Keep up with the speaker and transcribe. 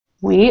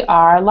We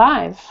are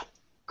live.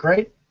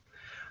 Great.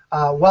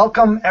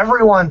 Welcome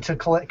everyone to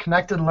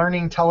Connected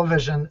Learning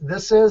Television.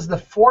 This is the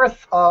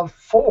fourth of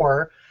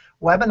 4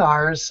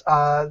 webinars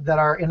that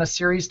are in a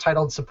series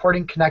titled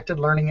Supporting Connected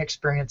Learning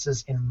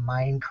Experiences in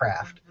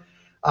Minecraft.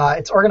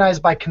 It's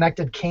organized by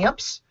Connected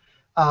Camps,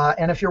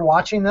 and if you're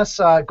watching this,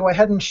 go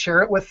ahead and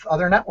share it with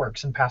other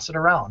networks and pass it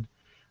around.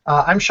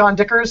 I'm Sean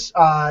Dickers,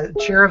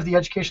 chair of the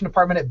Education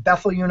Department at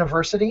Bethel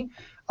University,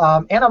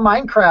 and a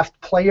Minecraft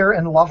player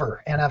and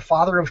lover, and a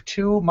father of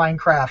 2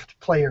 Minecraft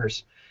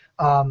players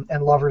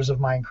and lovers of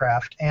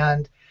Minecraft,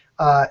 and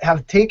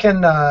have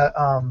taken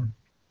I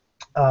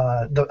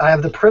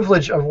have the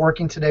privilege of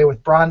working today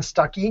with Bron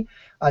Stuckey,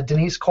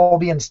 Denise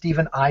Colby, and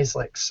Stephen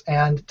Isaacs.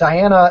 And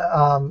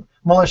Diana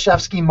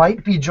Molashevsky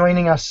might be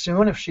joining us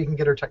soon if she can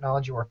get her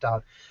technology worked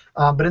out.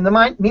 But in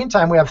the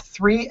meantime, we have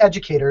 3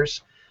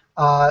 educators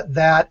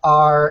that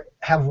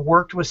have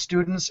worked with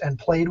students and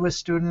played with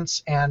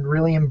students and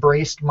really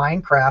embraced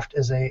Minecraft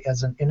as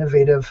an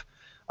innovative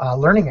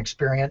learning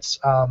experience,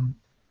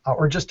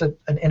 or just an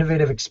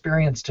innovative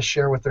experience to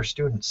share with their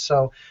students.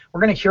 So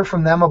we're going to hear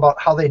from them about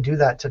how they do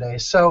that today.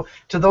 So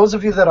to those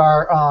of you that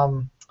are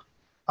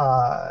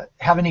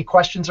have any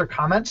questions or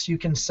comments, you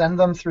can send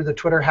them through the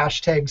Twitter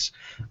hashtags,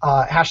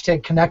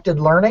 hashtag Connected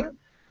Learning,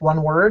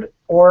 one word,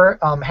 or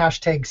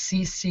hashtag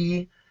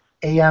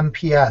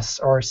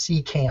CCAMPS or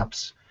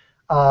CCamps.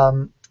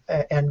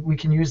 And we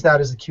can use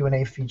that as a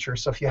Q&A feature.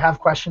 So if you have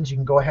questions, you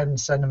can go ahead and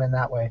send them in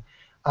that way.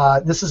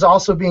 This is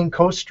also being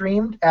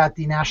co-streamed at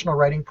the National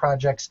Writing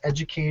Project's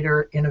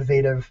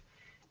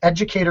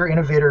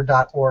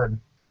educatorinnovator.org.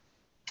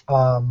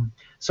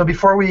 So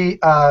before we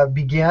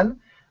begin,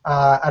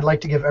 I'd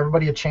like to give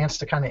everybody a chance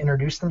to kind of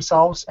introduce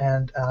themselves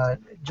and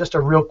just a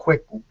real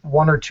quick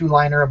 1 or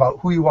 2-liner about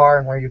who you are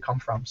and where you come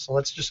from. So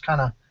let's just kind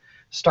of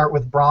start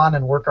with Bron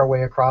and work our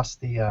way across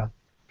the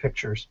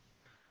pictures.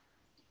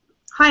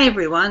 Hi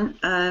everyone.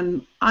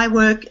 I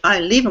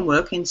live and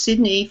work in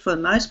Sydney for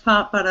the most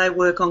part, but I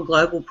work on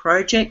global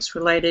projects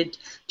related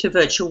to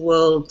virtual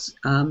worlds,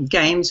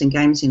 games and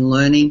games in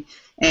learning,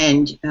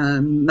 and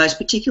most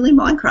particularly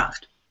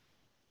Minecraft.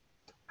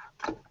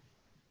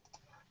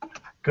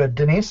 Good.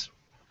 Denise?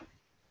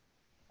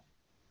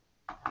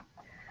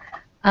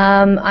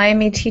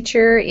 I'm a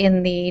teacher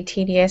in the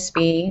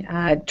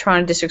TDSB,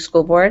 Toronto District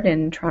School Board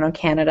in Toronto,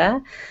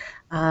 Canada.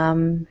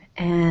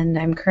 And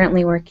I'm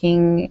currently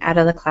working out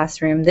of the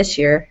classroom this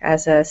year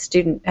as a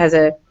student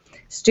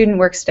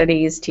work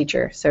studies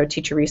teacher, so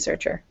teacher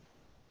researcher.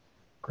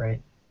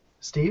 Great.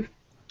 Steve?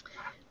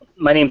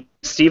 My name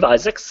is Steve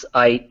Isaacs.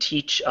 I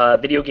teach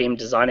video game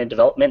design and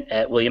development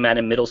at William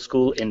Adden Middle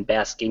School in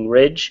Basking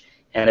Ridge,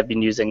 and I've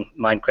been using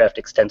Minecraft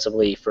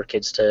extensively for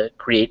kids to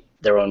create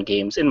their own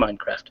games in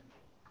Minecraft.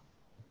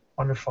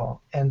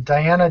 Wonderful. And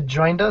Diana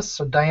joined us.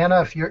 So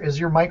Diana, is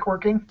your mic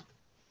working?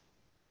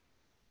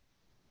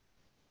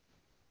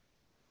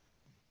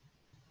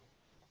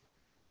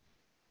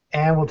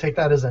 And we'll take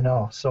that as a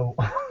no. So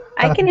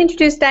I can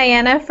introduce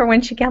Diana for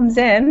when she comes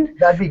in.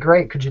 That'd be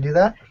great. Could you do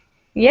that?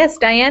 Yes,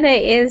 Diana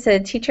is a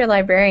teacher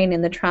librarian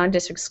in the Toronto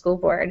District School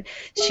Board.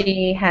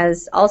 She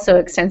has also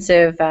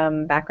extensive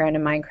background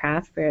in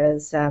Minecraft,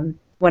 as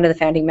one of the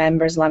founding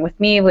members, along with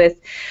me,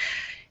 with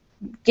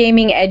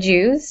Gaming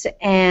Edus,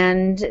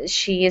 and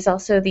she is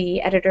also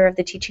the editor of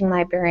the Teaching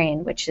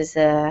Librarian, which is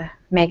a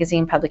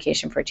magazine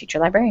publication for teacher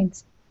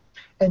librarians.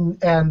 And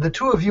the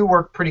two of you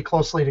work pretty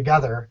closely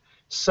together.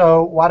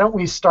 So why don't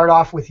we start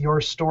off with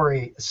your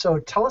story? So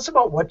tell us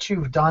about what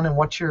you've done and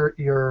what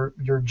your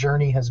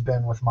journey has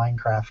been with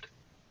Minecraft.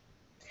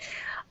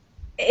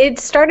 It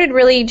started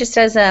really just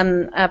as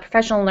a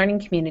professional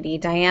learning community.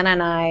 Diana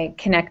and I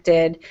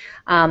connected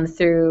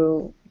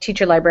through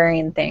teacher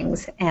librarian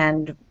things,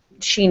 and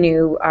she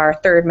knew our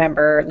 3rd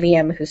member,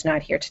 Liam, who's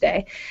not here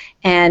today.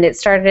 And it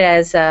started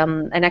as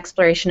an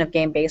exploration of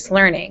game-based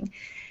learning.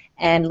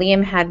 And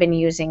Liam had been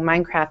using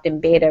Minecraft in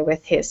beta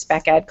with his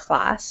spec ed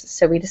class,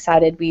 so we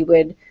decided we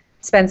would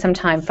spend some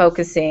time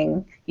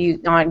focusing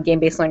on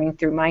game-based learning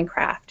through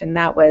Minecraft, and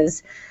that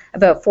was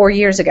about 4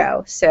 years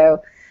ago.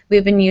 So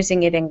we've been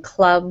using it in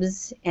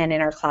clubs and in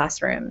our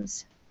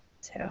classrooms.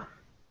 So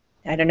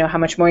I don't know how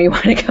much more you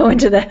want to go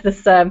into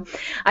this.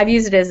 I've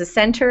used it as a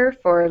center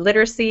for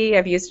literacy.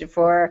 I've used it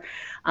for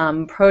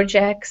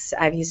projects.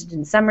 I've used it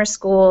in summer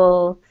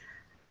school.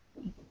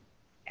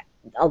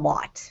 A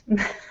lot.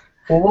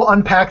 Well, we'll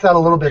unpack that a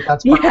little bit.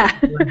 That's part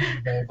of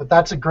today, but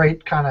that's a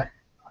great kind of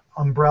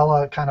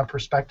umbrella kind of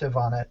perspective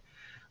on it.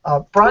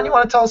 Bron, you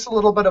want to tell us a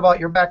little bit about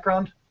your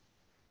background?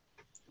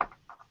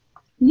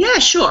 Yeah,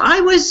 sure.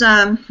 I was,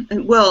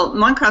 well,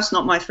 Minecraft's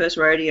not my first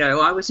rodeo.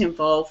 I was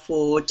involved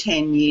for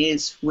 10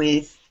 years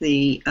with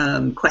the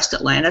Quest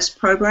Atlantis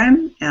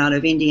program out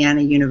of Indiana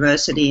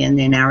University and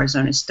then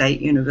Arizona State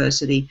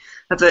University,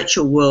 a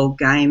virtual world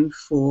game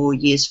for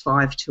years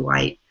 5 to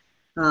 8.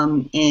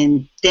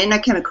 And then I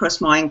came across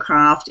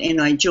Minecraft,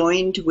 and I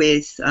joined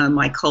with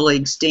my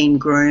colleagues Dean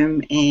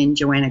Groom and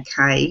Joanna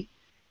Kay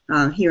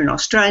here in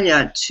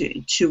Australia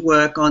to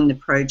work on the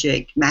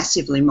project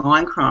Massively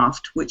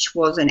Minecraft, which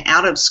was an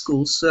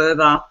out-of-school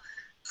server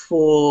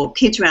for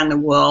kids around the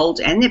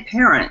world and their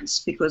parents,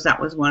 because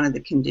that was one of the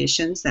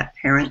conditions, that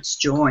parents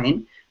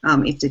join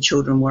if the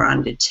children were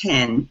under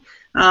 10.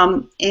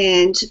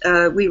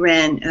 We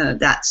ran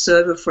that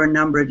server for a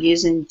number of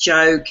years, and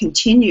Joe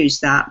continues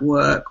that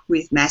work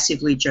with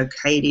Massively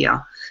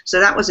Jocadia. So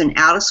that was an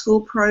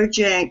out-of-school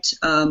project,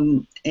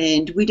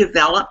 and we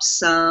developed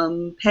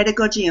some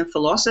pedagogy and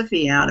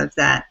philosophy out of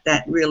that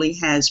that really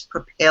has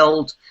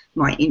propelled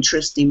my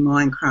interest in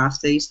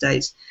Minecraft these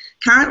days.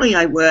 Currently,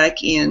 I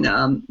work in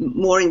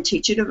more in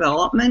teacher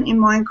development in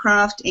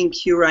Minecraft and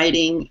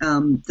curating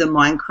the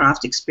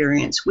Minecraft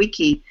Experience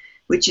Wiki,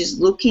 which is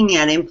looking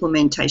at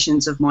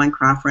implementations of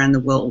Minecraft around the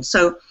world.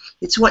 So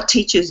it's what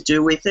teachers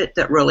do with it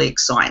that really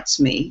excites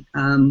me.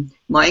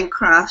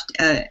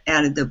 Minecraft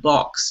out of the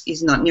box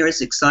is not near as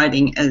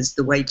exciting as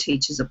the way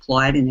teachers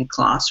apply it in their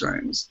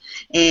classrooms.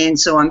 And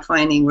so I'm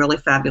finding really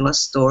fabulous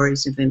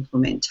stories of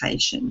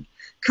implementation.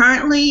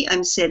 Currently,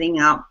 I'm setting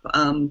up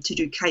to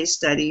do case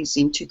studies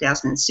in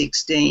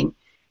 2016,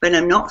 but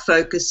I'm not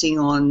focusing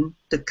on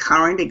the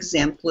current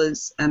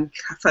exemplars. I'm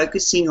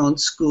focusing on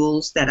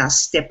schools that are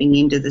stepping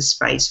into the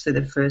space for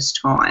the first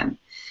time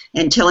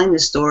and telling the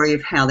story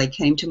of how they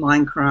came to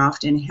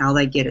Minecraft and how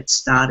they get it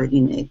started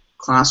in their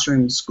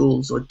classrooms,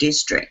 schools, or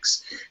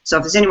districts. So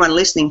if there's anyone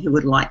listening who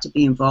would like to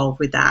be involved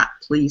with that,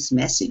 please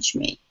message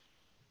me.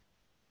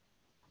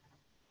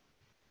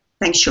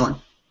 Thanks, Sean.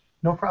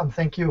 No problem.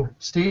 Thank you.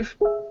 Steve?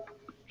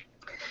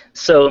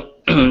 So,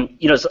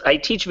 so I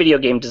teach video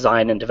game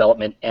design and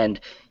development, and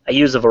I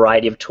use a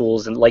variety of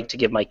tools and like to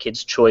give my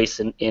kids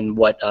choice in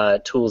what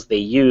tools they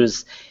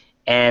use.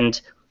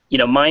 And,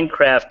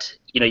 Minecraft,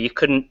 you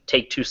couldn't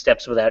take 2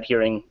 steps without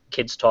hearing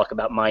kids talk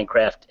about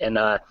Minecraft. And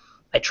I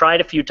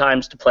tried a few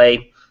times to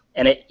play,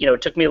 and it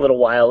took me a little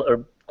while,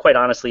 or quite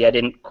honestly, I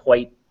didn't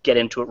quite get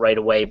into it right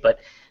away. But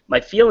my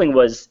feeling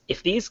was,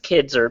 if these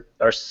kids are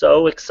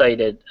so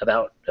excited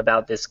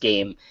about this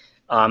game,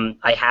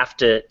 I have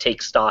to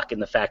take stock in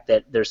the fact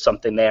that there's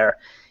something there.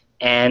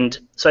 And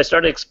so I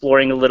started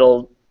exploring a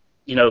little,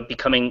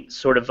 becoming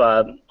sort of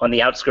on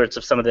the outskirts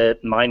of some of the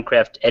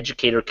Minecraft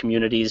educator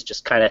communities,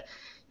 just kind of,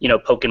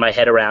 poking my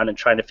head around and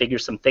trying to figure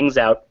some things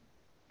out.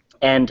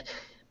 And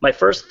my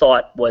first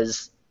thought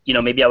was,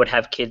 maybe I would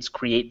have kids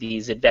create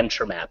these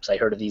adventure maps. I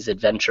heard of these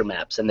adventure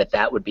maps, and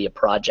that would be a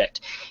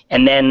project.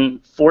 And then,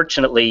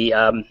 fortunately,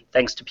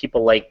 thanks to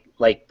people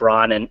like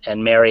Bron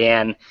and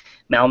Marianne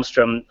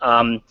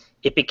Malmstrom,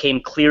 it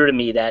became clear to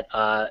me that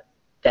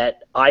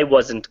that I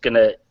wasn't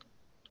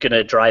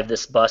gonna drive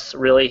this bus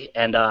really,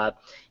 and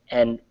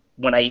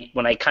when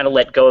I kind of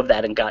let go of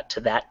that and got to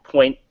that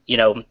point,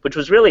 which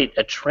was really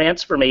a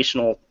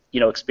transformational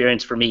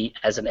experience for me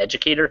as an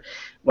educator,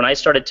 when I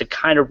started to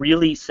kind of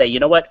really say, you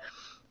know what,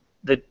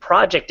 the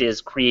project is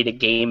create a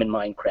game in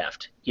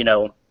Minecraft,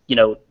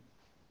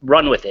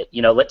 run with it,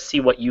 let's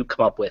see what you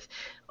come up with.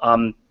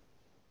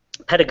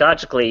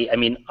 Pedagogically, I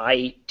mean,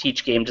 I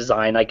teach game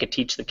design. I could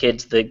teach the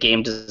kids the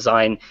game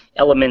design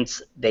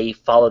elements. They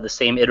follow the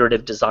same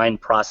iterative design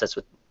process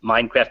with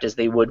Minecraft as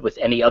they would with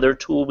any other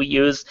tool we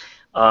use,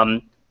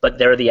 but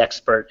they're the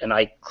expert, and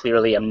I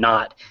clearly am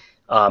not,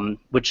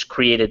 which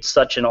created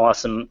such an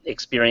awesome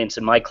experience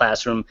in my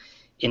classroom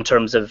in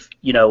terms of,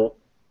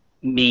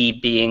 me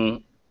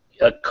being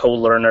a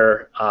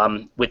co-learner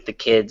with the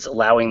kids,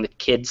 allowing the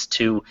kids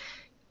to,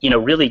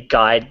 really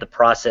guide the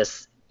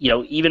process.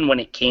 Even when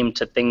it came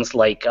to things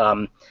like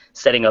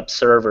setting up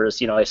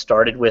servers, I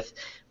started with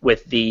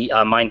the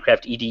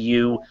Minecraft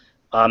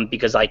EDU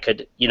because I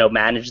could,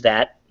 manage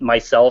that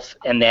myself.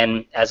 And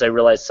then as I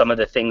realized some of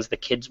the things the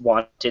kids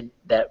wanted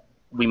that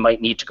we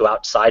might need to go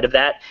outside of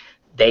that,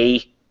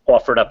 they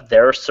offered up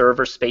their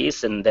server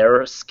space and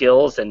their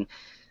skills and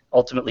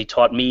ultimately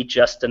taught me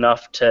just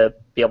enough to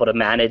be able to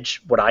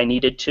manage what I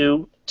needed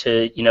to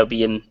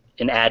be an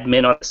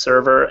admin on the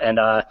server. And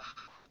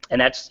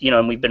that's,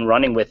 and we've been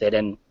running with it.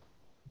 And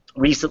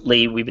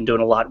recently, we've been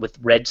doing a lot with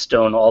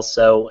Redstone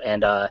also,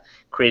 and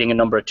creating a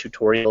number of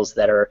tutorials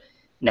that are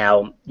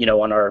now,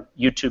 on our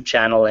YouTube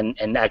channel,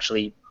 and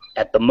actually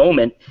at the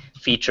moment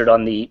featured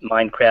on the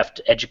Minecraft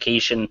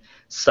education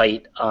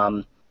site.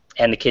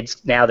 And the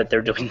kids, now that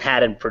they're doing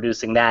that and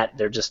producing that,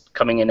 they're just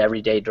coming in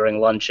every day during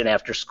lunch and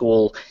after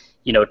school,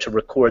 to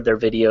record their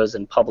videos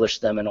and publish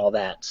them and all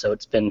that. So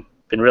it's been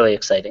really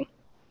exciting.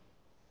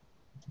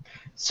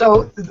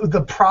 So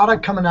the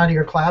product coming out of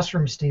your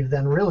classroom, Steve,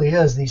 then really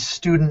is these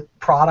student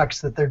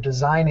products that they're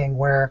designing,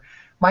 where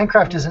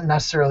Minecraft isn't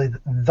necessarily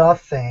the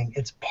thing.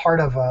 It's part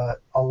of a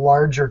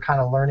larger kind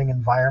of learning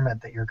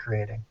environment that you're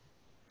creating.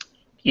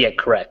 Yeah,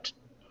 correct.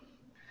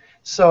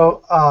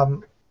 So,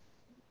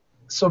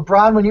 so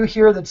Bron, when you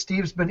hear that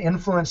Steve's been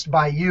influenced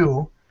by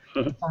you,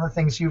 some of the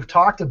things you've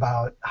talked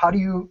about, how do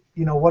you,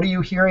 what are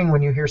you hearing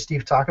when you hear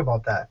Steve talk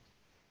about that?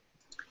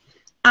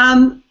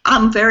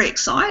 I'm very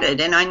excited,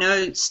 and I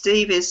know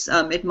Steve is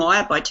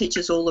admired by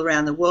teachers all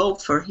around the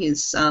world for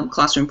his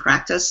classroom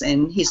practice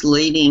and his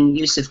leading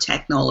use of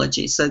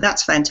technology. So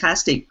that's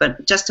fantastic.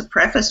 But just to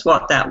preface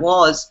what that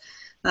was,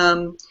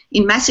 In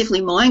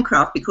Massively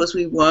Minecraft, because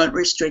we weren't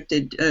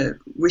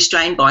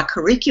restrained by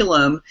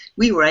curriculum,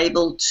 we were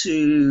able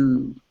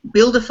to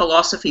build a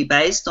philosophy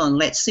based on,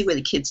 let's see where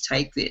the kids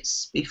take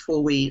this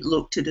before we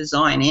look to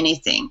design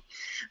anything.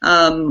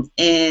 You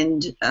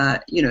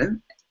know,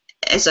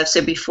 as I've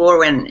said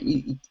before,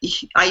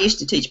 I used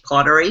to teach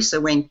pottery, so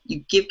when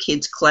you give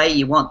kids clay,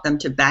 you want them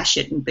to bash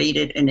it and beat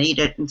it and eat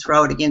it and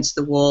throw it against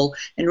the wall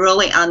and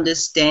really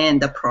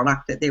understand the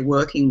product that they're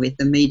working with,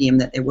 the medium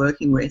that they're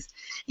working with.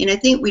 And I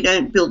think we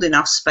don't build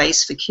enough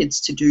space for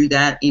kids to do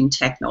that in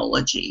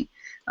technology.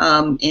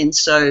 And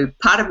so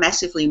part of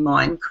Massively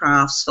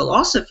Minecraft's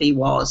philosophy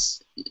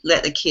was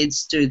let the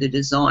kids do the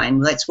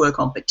design. Let's work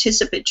on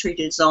participatory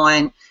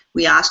design.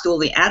 We asked all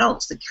the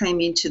adults that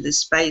came into the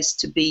space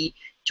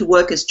to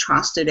work as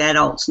trusted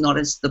adults, not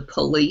as the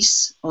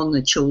police on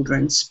the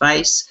children's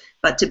space,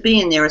 but to be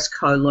in there as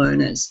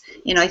co-learners.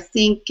 And I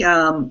think,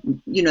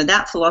 you know,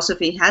 that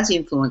philosophy has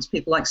influenced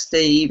people like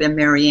Steve and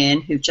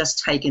Marianne, who've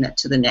just taken it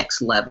to the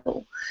next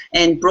level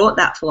and brought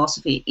that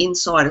philosophy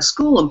inside a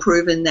school and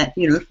proven that,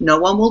 you know, no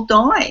one will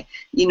die,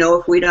 you know,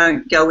 if we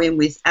don't go in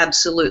with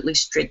absolutely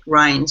strict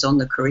reins on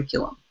the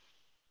curriculum.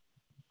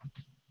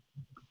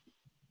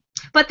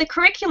 But the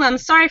curriculum,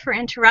 sorry for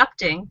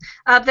interrupting,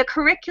 the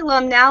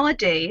curriculum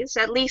nowadays,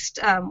 at least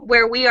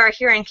where we are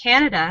here in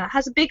Canada,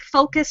 has a big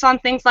focus on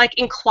things like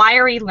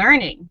inquiry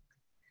learning.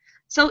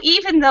 So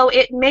even though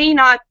it may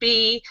not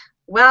be,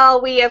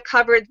 well, we have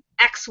covered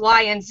X,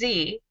 Y, and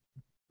Z,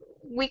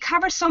 we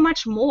cover so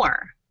much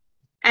more,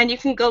 and you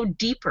can go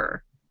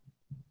deeper.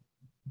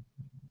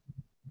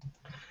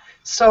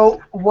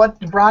 So what,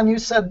 Bron, you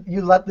said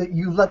you let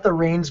the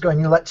reins go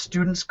and you let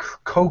students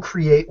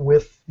co-create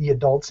with the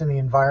adults in the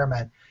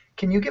environment.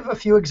 Can you give a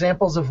few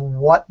examples of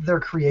what they're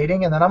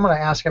creating? And then I'm going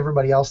to ask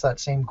everybody else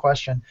that same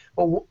question.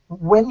 But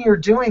when you're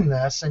doing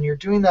this and you're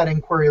doing that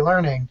inquiry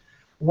learning,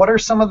 what are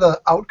some of the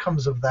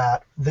outcomes of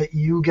that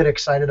you get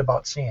excited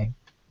about seeing?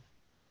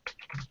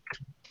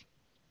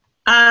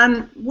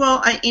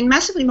 Well, in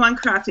Massively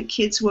Minecraft, the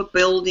kids were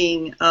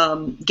building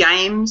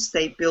games.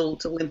 They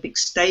built Olympic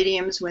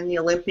stadiums when the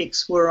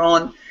Olympics were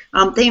on.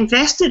 They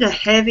invested a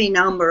heavy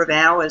number of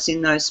hours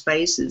in those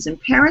spaces,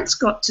 and parents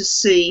got to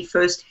see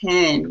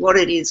firsthand what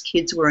it is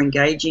kids were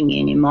engaging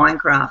in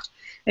Minecraft.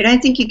 I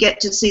don't think you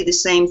get to see the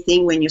same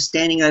thing when you're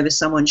standing over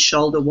someone's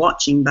shoulder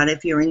watching, but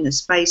if you're in the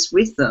space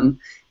with them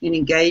and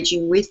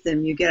engaging with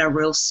them, you get a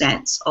real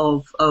sense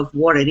of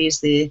what it is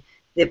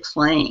they're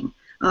playing.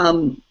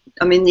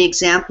 I mean, the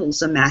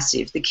examples are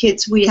massive. The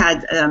kids, we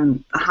had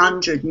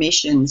 100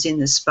 missions in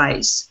the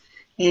space,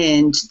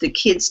 and the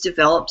kids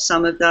developed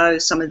some of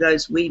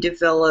those we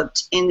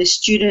developed, and the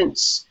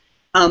students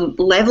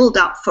leveled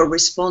up for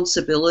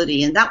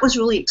responsibility, and that was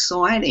really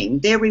exciting.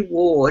 Their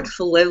reward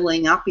for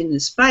leveling up in the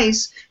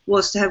space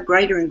was to have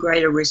greater and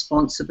greater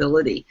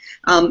responsibility,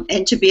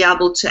 and to be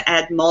able to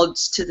add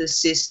mods to the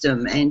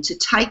system and to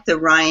take the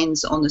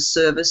reins on the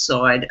server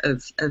side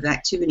of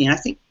activity. And I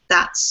think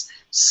that's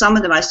some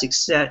of the most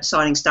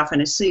exciting stuff,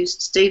 and as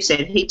Steve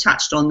said, he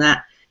touched on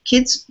that.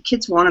 Kids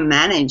want to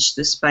manage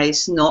the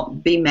space,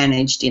 not be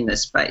managed in the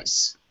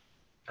space.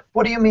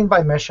 What do you mean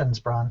by missions,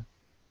 Bron?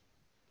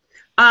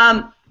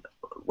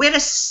 We had a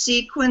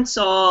sequence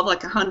of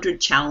like 100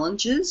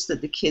 challenges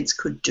that the kids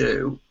could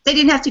do. They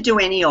didn't have to do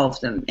any of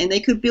them, and they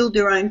could build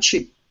their own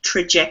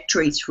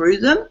trajectory through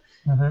them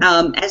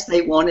as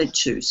they wanted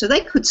to. So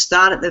they could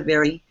start at the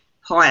very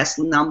highest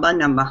number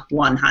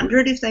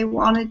 100 if they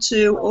wanted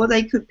to, or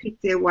they could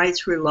pick their way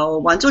through lower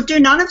ones, or do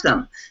none of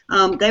them.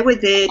 They were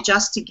there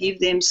just to give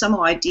them some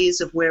ideas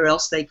of where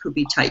else they could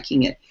be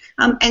taking it,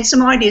 and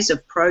some ideas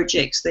of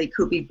projects they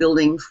could be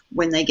building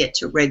when they get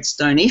to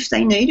Redstone if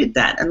they needed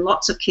that. And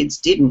lots of kids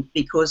didn't,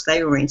 because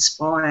they were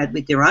inspired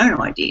with their own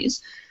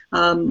ideas,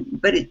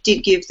 but it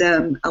did give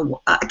them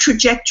a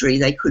trajectory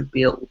they could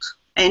build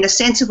and a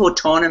sense of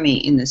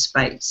autonomy in the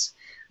space.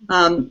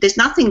 There's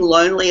nothing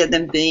lonelier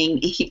than being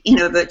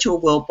in a virtual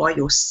world by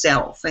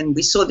yourself, and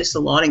we saw this a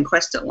lot in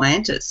Quest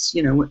Atlantis,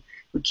 you know,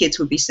 where kids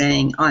would be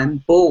saying,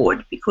 I'm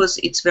bored, because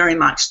it's very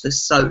much the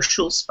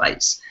social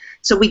space.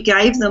 So we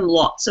gave them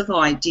lots of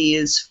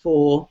ideas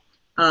for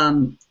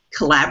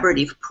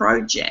collaborative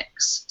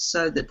projects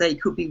so that they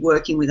could be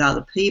working with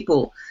other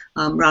people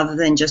rather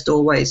than just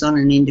always on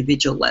an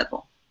individual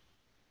level.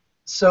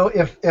 So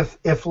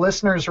if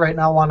listeners right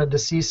now wanted to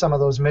see some of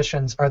those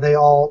missions, are they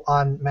all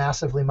on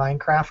Massively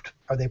Minecraft?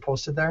 Are they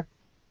posted there?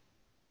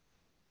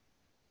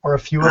 Or a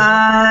few of them?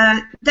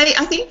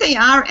 I think they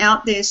are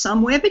out there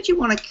somewhere, but you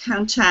want to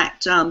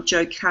contact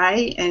Jo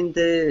Kay and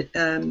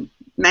the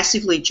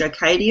Massively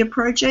Jocadia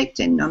project,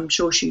 and I'm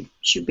sure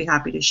she'd be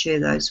happy to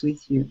share those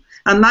with you.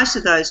 Most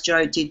of those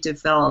Jo did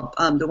develop.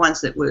 The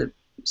ones that were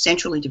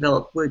centrally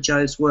developed were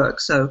Jo's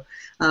work, so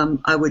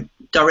I would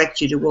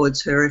direct you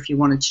towards her if you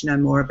wanted to know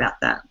more about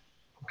that.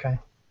 Okay.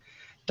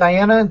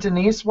 Diana and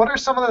Denise, what are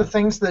some of the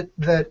things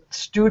that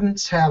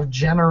students have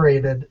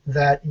generated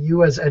that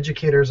you as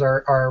educators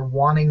are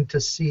wanting to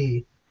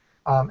see?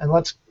 And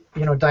let's,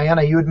 you know,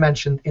 Diana, you had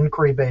mentioned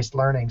inquiry-based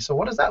learning. So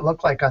what does that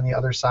look like on the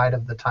other side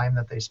of the time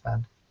that they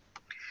spend?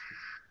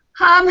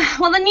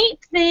 Well, the neat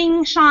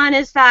thing, Sean,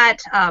 is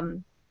that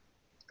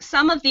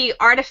some of the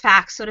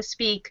artifacts, so to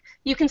speak,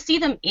 you can see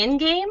them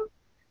in-game,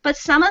 but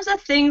some of the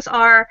things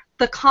are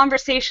the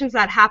conversations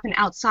that happen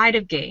outside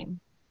of game,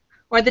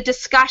 or the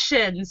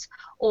discussions,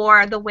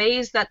 or the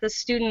ways that the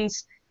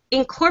students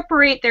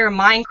incorporate their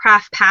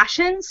Minecraft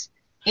passions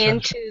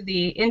into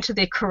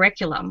the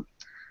curriculum.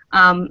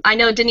 I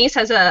know Denise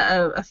has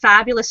a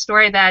fabulous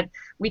story that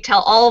we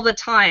tell all the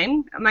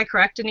time, am I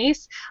correct,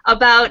 Denise,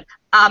 about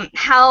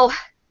how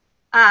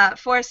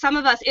for some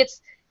of us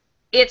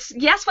it's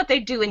yes what they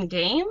do in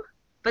game,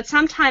 but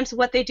sometimes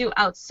what they do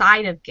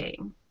outside of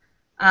game.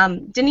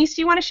 Denise,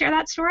 do you want to share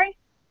that story?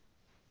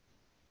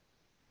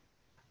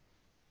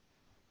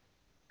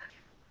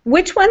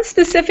 Which one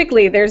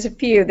specifically? There's a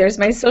few. There's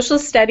my social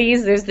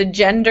studies, there's the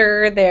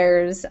gender,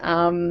 there's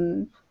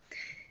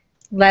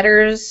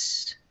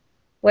letters.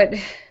 What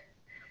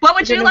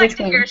would you like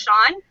to hear,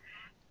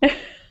 Sean?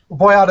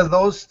 Boy, out of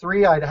those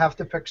three, I'd have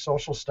to pick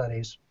social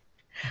studies.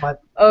 But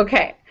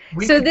okay.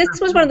 So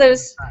this was one of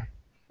those.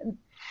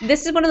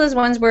 This is one of those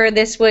ones where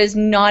this was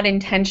not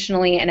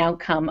intentionally an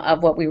outcome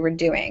of what we were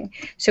doing.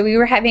 So we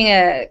were having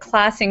a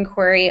class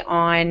inquiry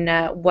on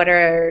what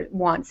are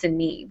wants and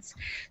needs.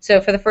 So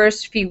for the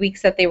first few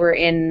weeks that they were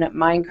in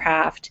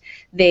Minecraft,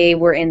 they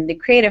were in the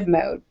creative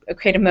mode. A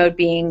creative mode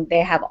being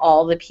they have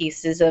all the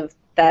pieces of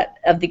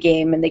the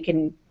game and they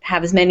can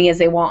have as many as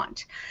they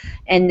want.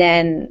 And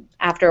then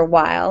after a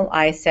while,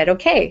 I said,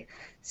 okay,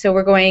 so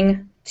we're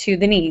going to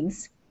the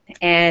needs,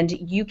 and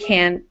you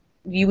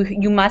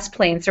must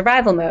play in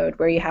survival mode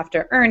where you have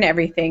to earn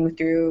everything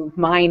through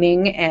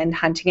mining and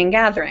hunting and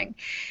gathering.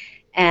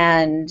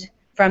 And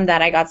from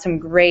that I got some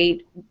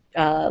great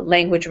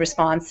language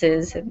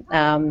responses,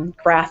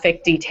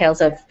 graphic details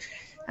of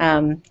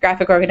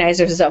graphic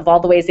organizers of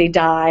all the ways they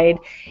died,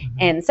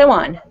 and so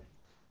on.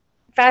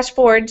 Fast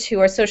forward to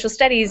our social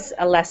studies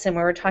lesson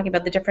where we're talking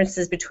about the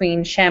differences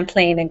between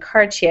Champlain and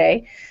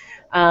Cartier.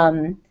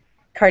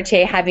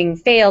 Cartier having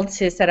failed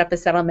to set up a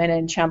settlement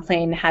and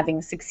Champlain having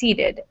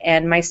succeeded.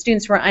 And my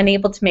students were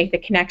unable to make the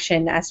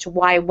connection as to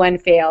why one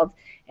failed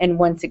and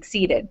one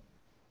succeeded.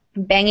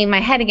 Banging my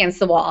head against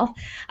the wall,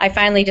 I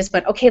finally just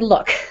went, okay,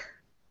 look,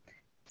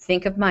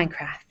 think of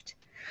Minecraft.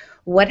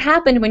 What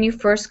happened when you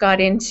first got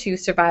into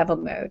survival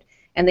mode?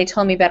 And they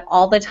told me about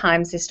all the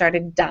times they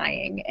started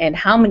dying and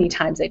how many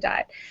times they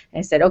died. And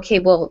I said, okay,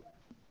 well,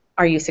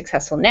 are you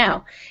successful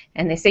now?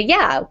 And they say,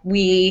 yeah,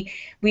 we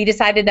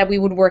decided that we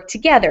would work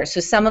together. So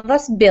some of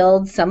us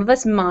build, some of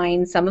us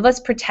mine, some of us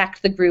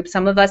protect the group,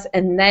 some of us,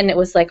 and then it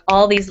was like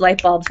all these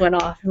light bulbs went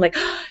off. Like,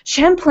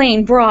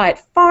 Champlain brought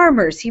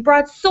farmers, he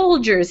brought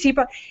soldiers,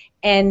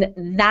 and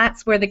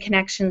that's where the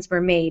connections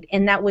were made.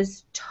 And that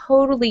was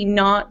totally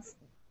not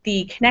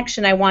the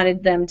connection I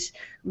wanted them to,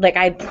 like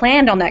I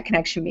planned on that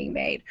connection being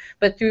made,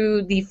 but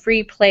through the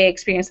free play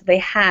experience that they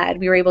had,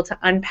 we were able to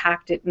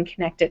unpack it and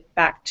connect it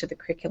back to the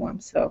curriculum.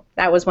 So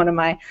that was one of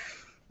my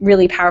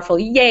really powerful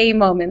yay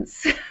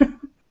moments.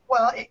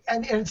 Well,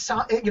 and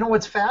you know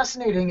what's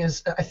fascinating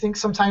is I think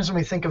sometimes when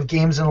we think of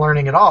games and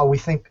learning at all, we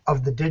think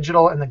of the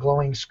digital and the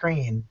glowing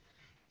screen.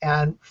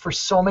 And for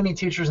so many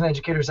teachers and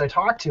educators I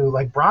talk to,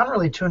 like Bron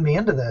really tuned me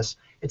into this.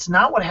 It's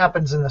not what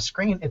happens in the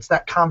screen. It's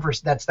that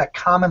that's that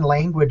common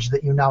language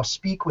that you now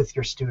speak with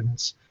your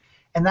students.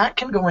 And that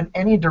can go in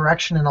any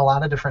direction in a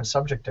lot of different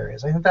subject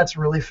areas. I think that's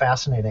really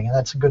fascinating, and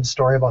that's a good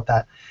story about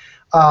that.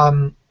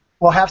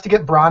 We'll have to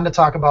get Bron to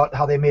talk about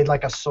how they made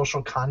like a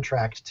social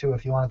contract, too,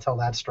 if you want to tell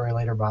that story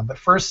later, Bron. But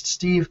first,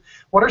 Steve,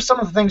 what are some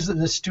of the things that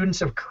the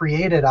students have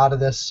created out of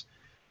this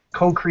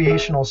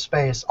co-creational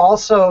space?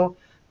 Also,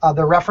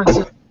 the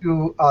references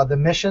to the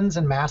missions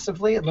and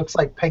Massively. It looks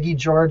like Peggy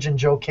George and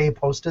Joe Kay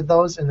posted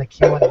those in the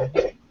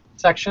Q&A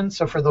section.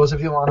 So for those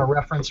of you who want to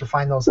reference or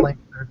find those links,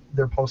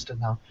 they're posted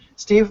now.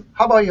 Steve,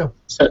 how about you?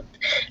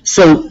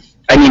 So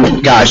I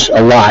mean, gosh,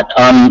 a lot.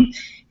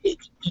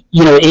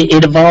 You know,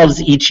 it evolves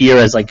each year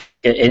as like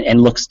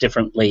and looks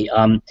differently.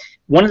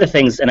 One of the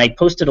things, and I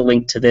posted a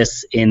link to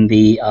this in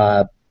the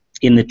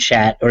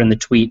chat or in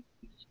the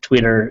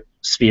Twitter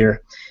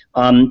sphere.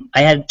 I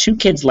had 2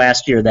 kids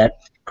last year that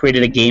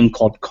created a game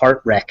called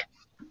Cart Wreck,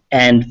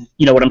 and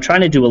you know what I'm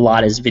trying to do a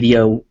lot is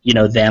video, you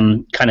know,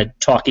 them kind of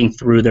talking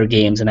through their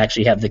games and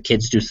actually have the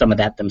kids do some of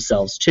that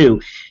themselves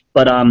too.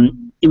 But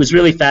it was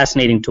really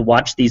fascinating to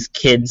watch these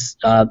kids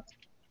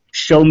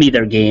show me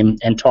their game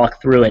and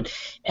talk through it.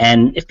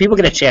 And if people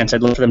get a chance,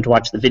 I'd love for them to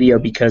watch the video,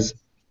 because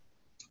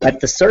at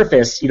the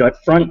surface, you know,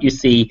 at front you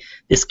see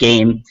this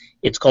game.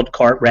 It's called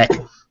Cart Wreck.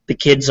 The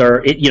kids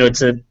are, you know,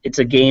 it's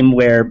a game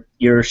where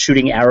you're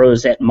shooting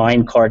arrows at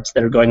mine carts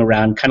that are going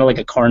around, kind of like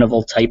a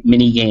carnival type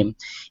mini game.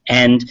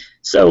 And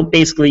so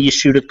basically, you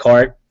shoot a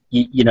cart.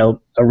 You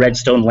know, a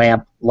redstone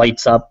lamp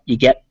lights up. You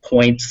get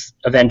points.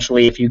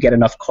 Eventually, if you get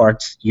enough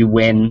carts, you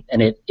win,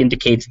 and it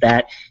indicates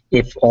that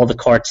if all the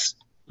carts,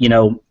 you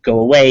know, go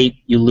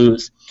away, you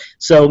lose.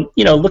 So,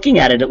 you know, looking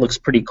at it, it looks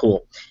pretty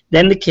cool.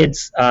 Then the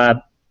kids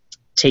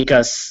take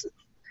us.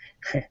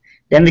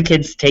 Then the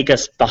kids take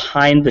us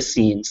behind the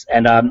scenes,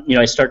 and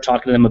I start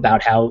talking to them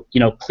about how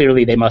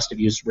clearly they must have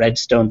used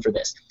Redstone for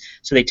this.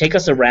 So they take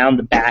us around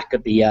the back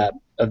of the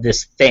of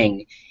this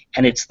thing,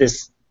 and it's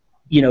this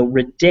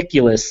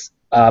ridiculous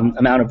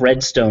amount of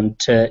Redstone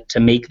to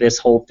make this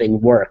whole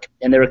thing work.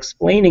 And they're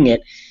explaining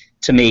it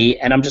to me,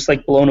 and I'm just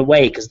like blown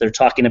away because they're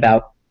talking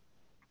about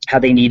how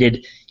they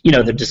needed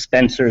the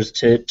dispensers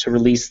to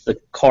release the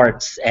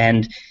carts,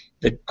 and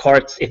the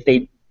carts, if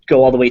they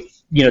go all the way,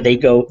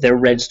 they're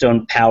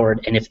Redstone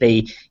powered, and if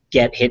they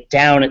get hit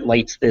down, it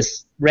lights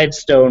this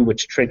Redstone,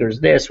 which triggers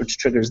this, which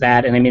triggers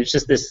that, and I mean it's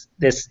just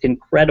this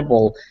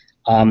incredible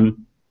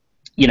thing,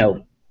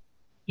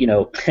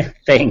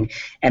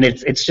 and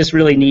it's just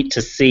really neat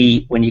to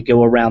see when you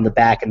go around the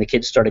back and the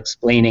kids start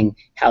explaining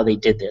how they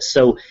did this.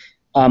 So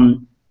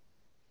on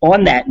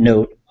that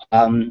note,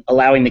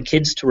 allowing the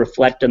kids to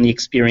reflect on the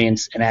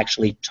experience and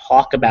actually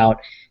talk about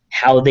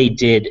how they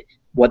did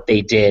what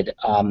they did,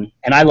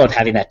 and I love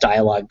having that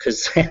dialogue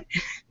because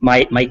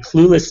my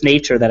clueless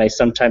nature that I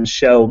sometimes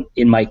show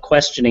in my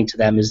questioning to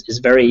them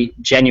is very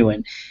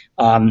genuine,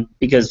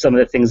 because some of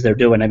the things they're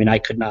doing, I mean, I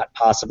could not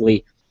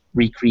possibly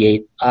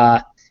recreate.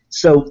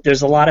 So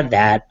there's a lot of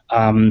that.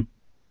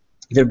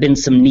 There have been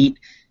some neat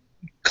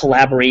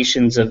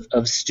collaborations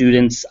of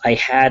students. I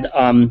had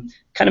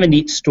kind of a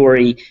neat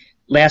story.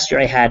 Last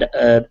year I had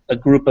a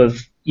group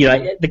of,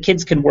 the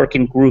kids can work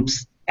in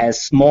groups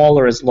as small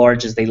or as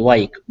large as they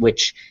like,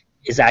 which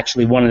is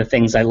actually one of the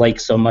things I like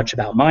so much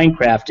about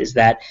Minecraft, is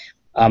that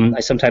I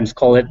sometimes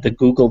call it the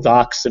Google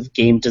Docs of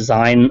game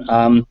design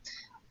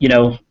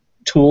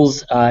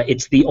tools.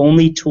 It's the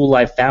only tool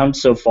I've found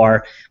so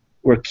far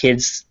where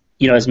kids,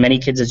 as many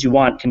kids as you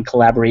want, can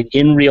collaborate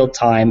in real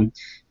time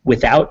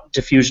without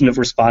diffusion of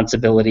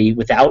responsibility,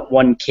 without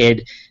one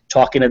kid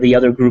talking to the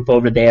other group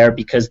over there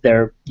because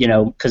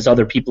because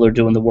other people are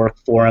doing the work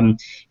for them.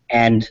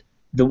 And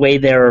the way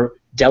they're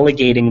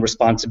delegating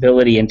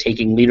responsibility and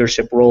taking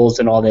leadership roles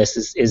and all this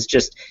is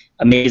just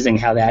amazing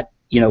how that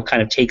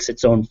kind of takes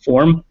its own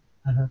form.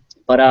 Uh-huh.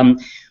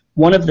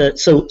 But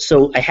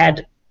so I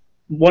had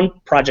one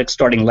project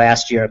starting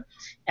last year,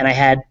 and I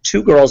had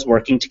two girls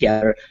working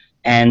together,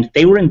 and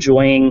they were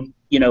enjoying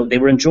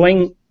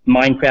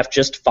Minecraft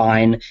just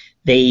fine.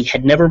 They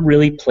had never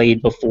really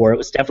played before. It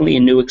was definitely a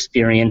new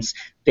experience.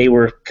 They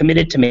were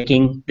committed to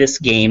making this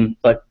game,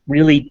 but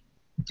really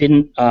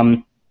didn't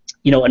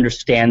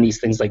understand these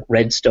things like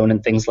Redstone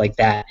and things like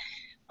that.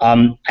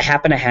 I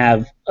happen to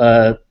have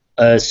a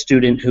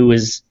student who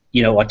is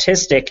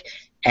autistic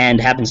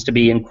and happens to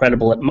be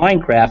incredible at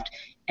Minecraft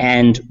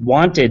and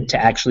wanted to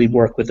actually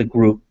work with a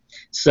group.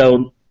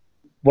 So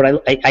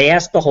what I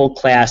asked the whole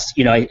class,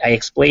 I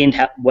explained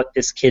what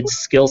this kid's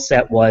skill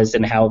set was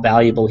and how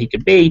valuable he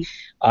could be.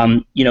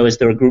 Is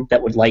there a group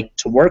that would like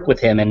to work with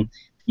him? And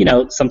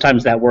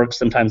sometimes that works,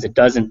 sometimes it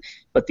doesn't.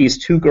 But these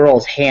two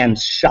girls'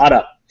 hands shot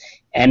up,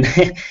 and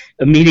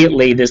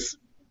immediately this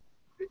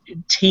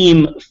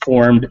team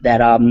formed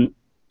that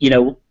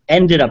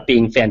ended up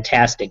being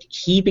fantastic.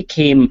 He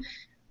became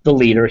the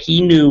leader.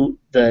 He knew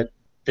the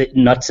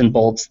nuts and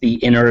bolts, the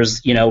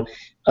inners,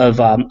 of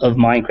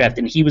Minecraft,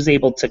 and he was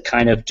able to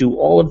kind of do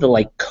all of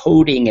the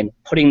coding and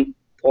putting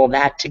all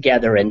that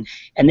together, and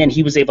then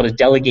he was able to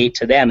delegate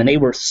to them, and they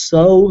were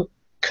so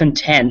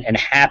content and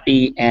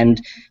happy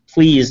and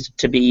pleased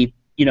to be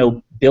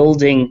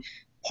building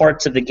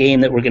parts of the game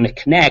that were going to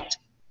connect,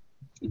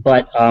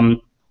 but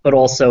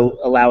also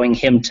allowing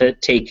him to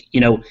take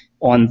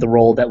on the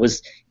role that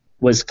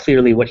was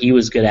clearly what he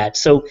was good at.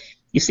 So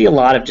you see a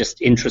lot of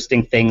just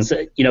interesting things.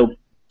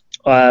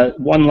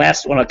 One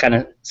last one I'll kind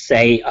of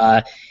say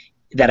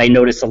that I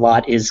notice a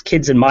lot is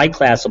kids in my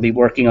class will be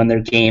working on their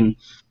game,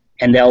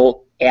 and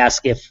they'll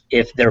ask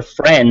if their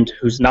friend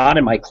who's not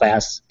in my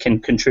class can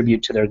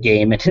contribute to their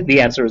game, and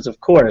the answer is of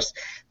course.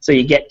 So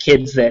you get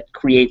kids that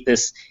create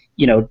this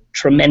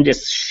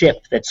tremendous ship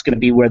that's going to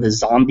be where the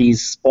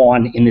zombies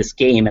spawn in this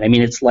game, and I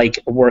mean it's like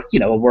a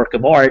work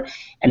of art.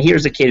 And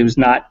here's a kid who's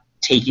not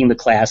taking the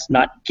class,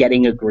 not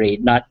getting a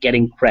grade, not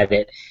getting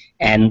credit,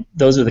 and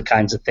those are the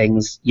kinds of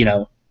things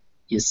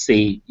you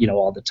see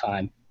all the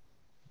time.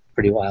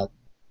 Pretty wild.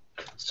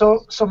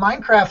 So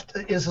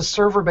Minecraft is a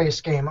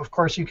server-based game. Of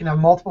course, you can have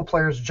multiple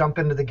players jump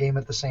into the game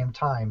at the same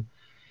time.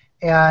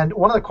 And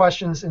one of the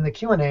questions in the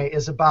Q&A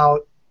is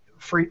about,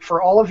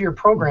 for all of your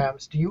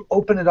programs, do you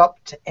open it up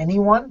to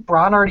anyone?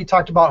 Bron already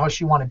talked about how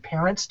she wanted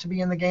parents to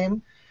be in the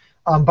game.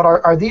 But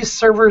are these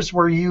servers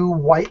where you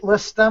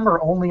whitelist them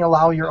or only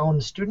allow your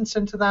own students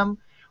into them?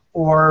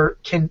 Or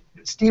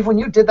Steve, when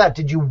you did that,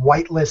 did you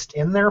whitelist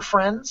in their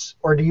friends?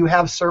 Or do you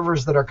have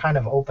servers that are kind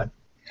of open?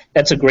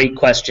 That's a great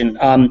question.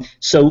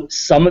 So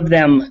some of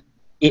them,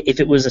 if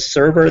it was a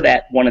server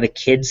that one of the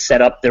kids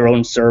set up their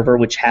own server,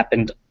 which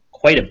happened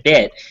quite a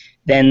bit,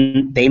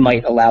 then they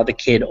might allow the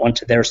kid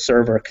onto their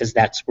server because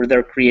that's where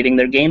they're creating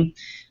their game.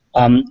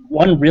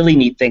 One really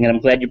neat thing, and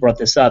I'm glad you brought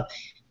this up,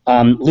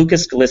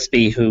 Lucas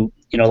Gillespie, who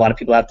a lot of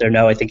people out there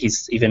know, I think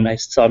I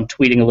saw him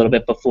tweeting a little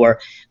bit before.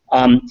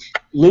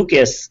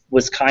 Lucas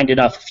was kind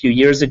enough a few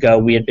years ago,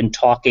 we had been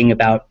talking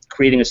about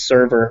creating a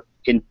server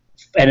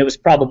and it was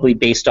probably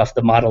based off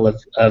the model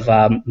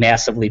of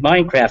Massively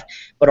Minecraft,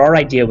 but our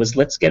idea was,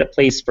 let's get a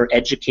place for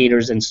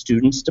educators and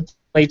students to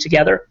play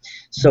together.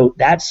 So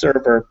that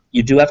server,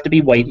 you do have to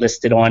be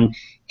whitelisted on.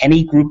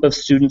 Any group of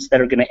students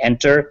that are going to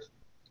enter,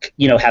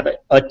 have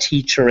a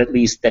teacher at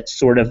least that's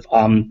sort of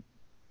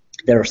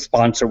their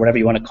sponsor, whatever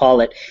you want to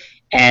call it.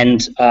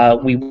 And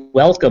we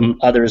welcome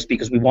others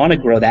because we want to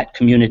grow that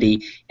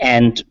community.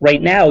 And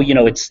right now,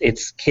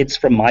 it's kids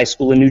from my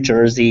school in New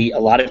Jersey, a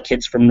lot of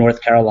kids from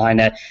North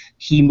Carolina.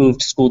 He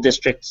moved school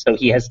districts, so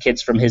he has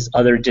kids from his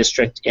other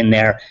district in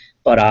there.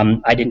 But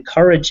I'd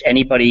encourage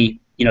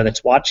anybody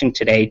that's watching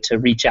today to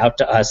reach out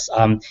to us.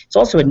 It's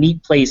also a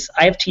neat place.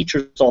 I have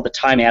teachers all the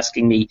time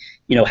asking me,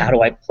 how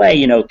do I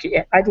play?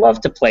 I'd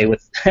love to play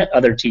with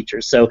other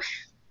teachers. So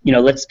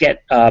let's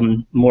get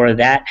more of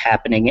that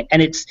happening.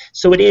 And it's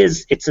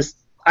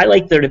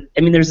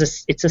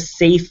a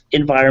safe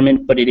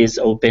environment, but it is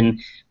open.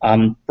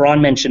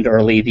 Braun mentioned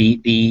early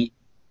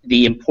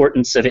the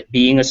importance of it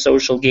being a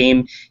social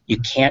game. You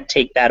can't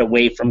take that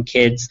away from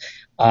kids.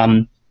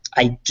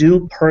 I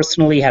do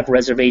personally have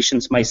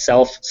reservations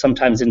myself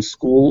sometimes in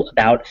school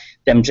about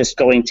them just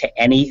going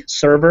to any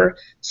server.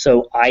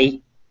 So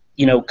I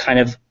kind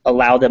of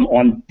allow them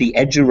on the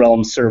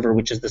EduRealm server,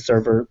 which is the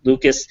server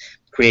Lucas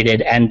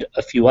created, and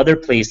a few other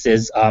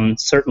places,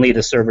 certainly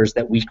the servers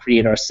that we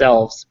create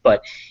ourselves,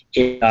 but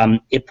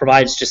it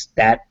provides just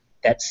that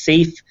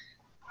safe,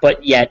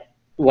 but yet,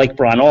 like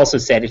Braun also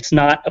said, it's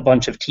not a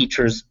bunch of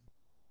teachers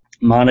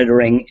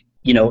monitoring,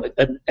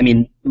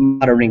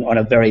 monitoring on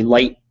a very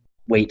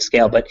lightweight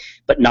scale, but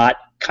not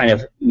kind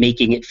of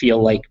making it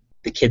feel like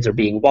the kids are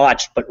being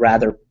watched, but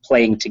rather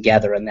playing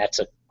together, and that's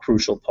a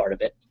crucial part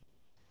of it.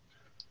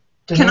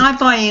 Can I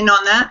buy in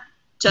on that?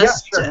 Yeah,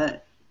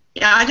 sure.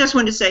 I just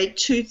want to say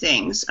two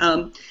things.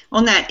 On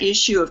that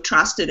issue of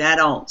trusted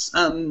adults,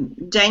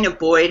 Dana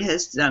Boyd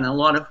has done a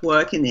lot of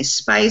work in this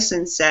space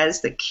and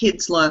says that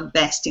kids learn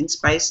best in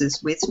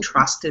spaces with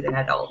trusted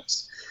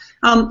adults.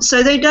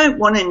 So they don't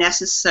want to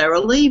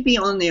necessarily be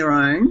on their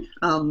own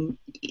on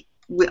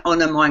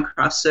a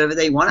Minecraft server.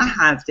 They want to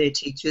have their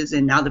teachers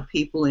and other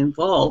people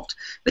involved,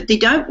 but they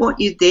don't want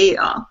you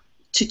there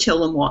to tell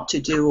them what to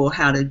do or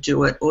how to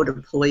do it or to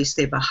police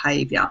their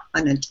behaviour.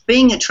 And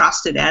being a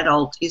trusted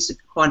adult is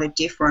quite a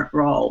different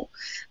role.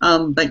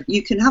 But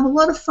you can have a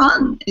lot of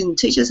fun, and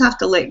teachers have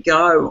to let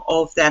go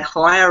of that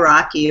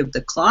hierarchy of the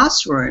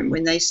classroom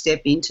when they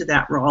step into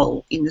that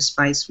role in the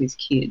space with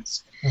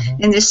kids.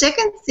 Mm-hmm. And the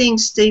second thing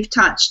Steve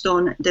touched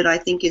on that I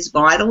think is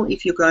vital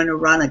if you're going to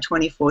run a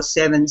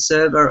 24/7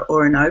 server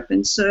or an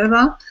open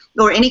server,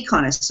 or any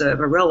kind of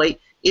server really,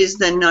 is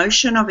the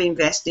notion of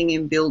investing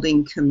in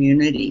building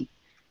community.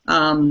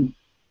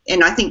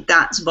 And I think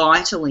that's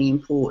vitally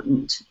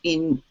important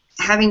in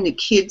having the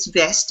kids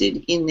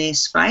vested in their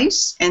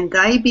space, and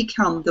they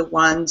become the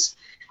ones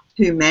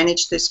who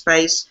manage the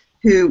space,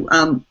 who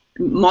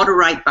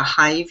moderate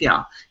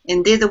behaviour,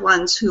 and they're the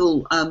ones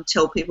who'll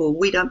tell people,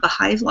 we don't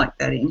behave like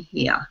that in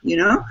here,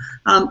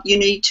 you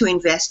need to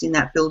invest in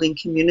that building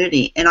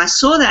community. And I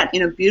saw that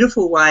in a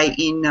beautiful way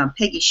in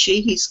Peggy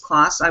Sheehy's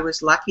class. I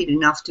was lucky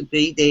enough to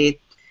be there,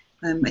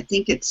 I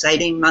think it's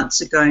 18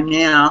 months ago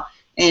now,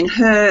 and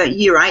her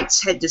year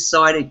 8s had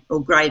decided,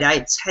 or grade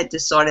 8s had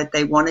decided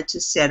they wanted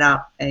to set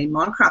up a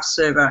Minecraft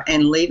server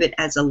and leave it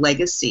as a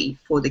legacy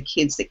for the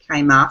kids that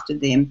came after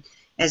them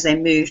as they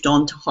moved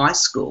on to high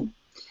school.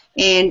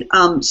 And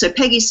so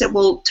Peggy said,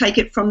 well, take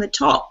it from the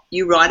top.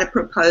 You write a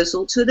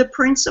proposal to the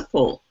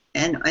principal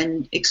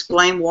and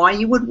explain why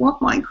you would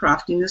want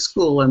Minecraft in the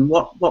school and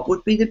what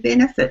would be the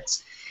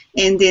benefits.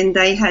 And then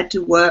they had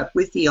to work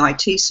with the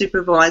IT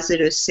supervisor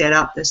to set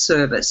up the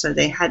server, so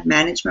they had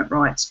management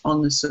rights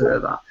on the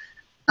server.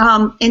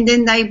 And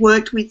then they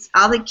worked with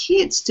other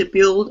kids to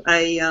build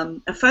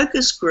a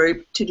focus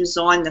group to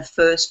design the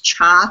first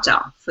charter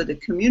for the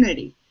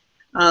community.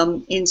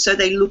 And so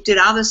they looked at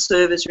other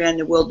servers around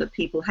the world that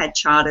people had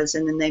charters,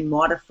 and then they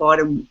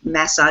modified and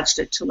massaged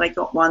it till they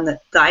got one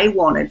that they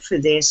wanted for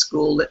their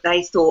school that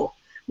they thought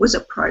was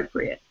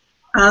appropriate.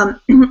 And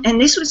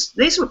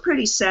these were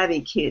pretty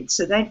savvy kids,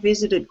 so they'd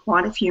visited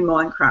quite a few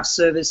Minecraft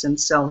servers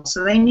themselves,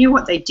 so they knew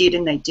what they did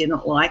and they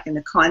didn't like, and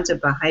the kinds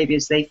of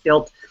behaviours they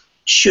felt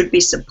should be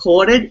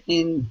supported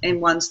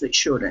and ones that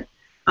shouldn't.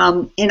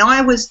 And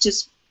I was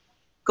just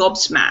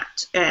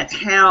gobsmacked at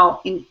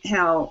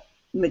how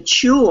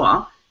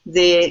mature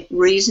their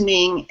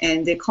reasoning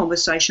and their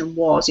conversation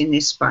was in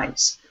this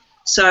space.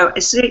 So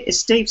as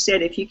Steve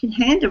said, if you can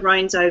hand the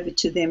reins over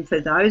to them for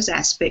those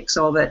aspects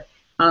of it,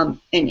 and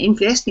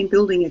invest in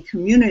building a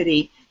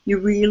community, you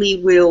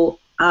really will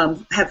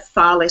have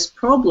far less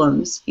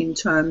problems in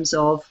terms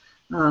of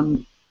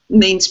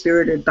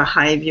mean-spirited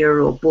behaviour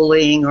or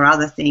bullying or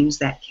other things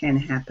that can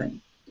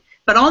happen.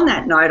 But on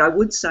that note, I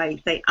would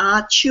say they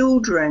are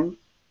children,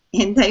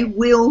 and there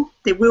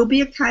will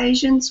be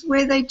occasions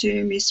where they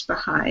do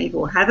misbehave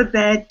or have a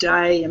bad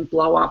day and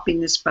blow up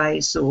in the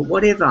space or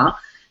whatever,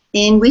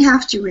 and we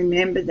have to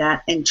remember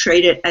that and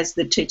treat it as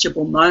the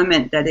teachable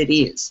moment that it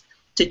is,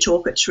 to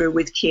talk it through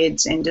with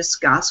kids and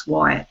discuss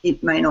why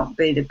it may not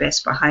be the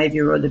best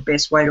behavior or the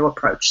best way to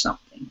approach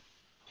something.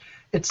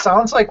 It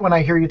sounds like when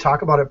I hear you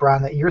talk about it,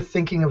 Brian, that you're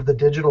thinking of the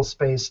digital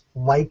space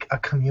like a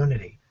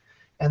community,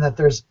 and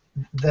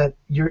that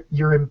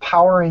you're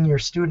empowering your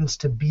students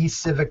to be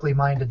civically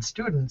minded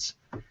students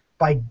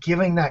by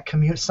giving that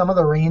some of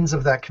the reins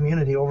of that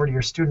community over to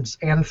your students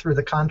and through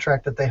the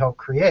contract that they help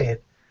create.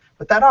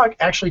 But that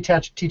actually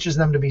teaches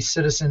them to be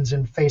citizens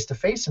in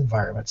face-to-face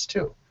environments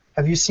too.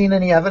 Have you seen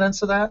any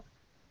evidence of that?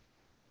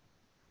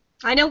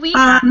 I know we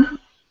have.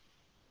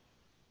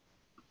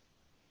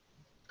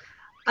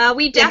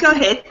 We definitely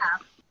go ahead.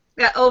 have.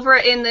 Over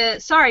in the,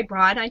 sorry,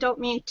 Broad, I don't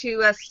mean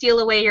to steal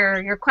away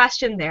your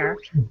question there,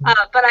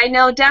 but I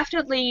know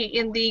definitely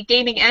in the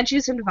gaming edge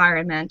use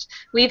environment,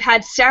 we've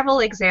had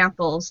several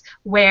examples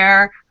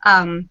where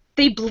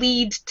they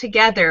bleed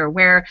together,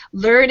 where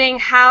learning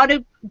how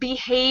to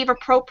behave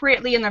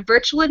appropriately in the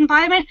virtual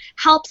environment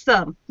helps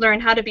them learn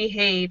how to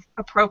behave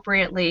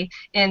appropriately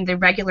in the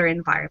regular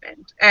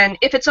environment. And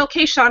if it's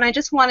okay, Sean, I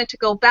just wanted to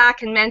go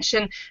back and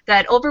mention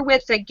that over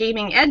with the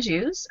gaming edge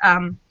use,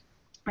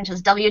 which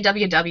is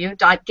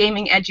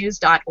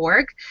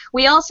www.gamingeduse.org.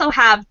 We also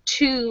have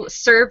 2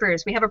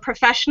 servers. We have a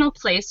professional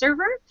play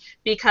server,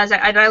 because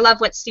I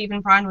love what Steve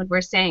and Bronwood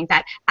were saying,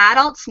 that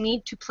adults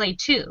need to play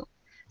too.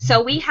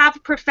 So we have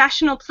a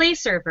professional play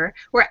server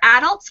where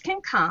adults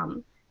can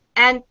come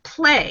and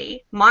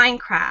play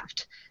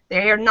Minecraft.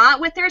 They are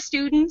not with their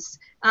students,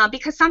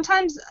 because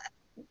sometimes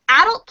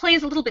adult play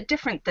is a little bit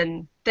different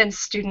than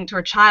student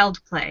or child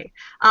play.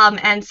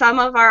 And some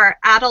of our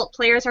adult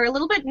players are a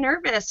little bit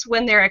nervous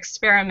when they're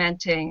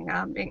experimenting.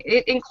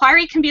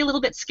 Inquiry can be a little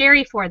bit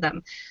scary for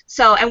them.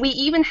 So, and we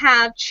even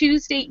have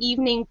Tuesday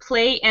evening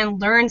play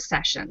and learn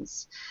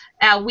sessions.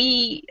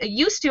 We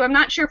used to, I'm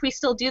not sure if we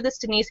still do this,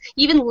 Denise,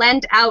 even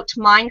lend out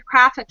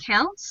Minecraft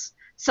accounts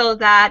so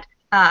that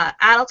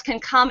adults can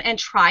come and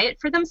try it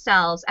for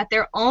themselves at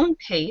their own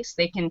pace.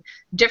 They can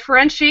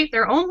differentiate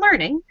their own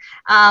learning.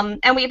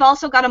 And we've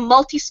also got a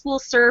multi-school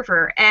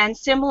server. And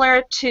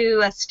similar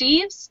to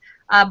Steve's,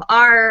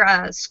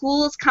 our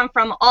schools come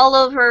from all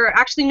over,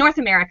 actually North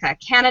America,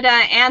 Canada,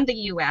 and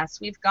the US.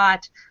 We've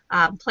got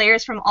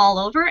players from all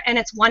over, and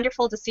it's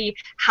wonderful to see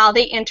how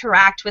they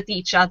interact with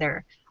each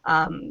other.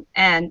 And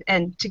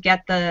to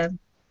get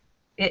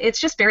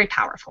it's just very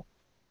powerful.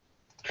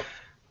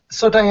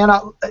 So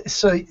Diana,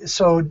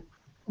 so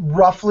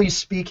roughly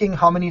speaking,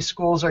 how many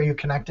schools are you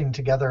connecting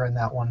together in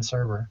that one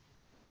server?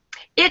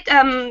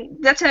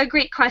 That's a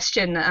great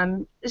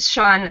question,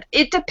 Sean.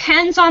 It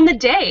depends on the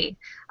day.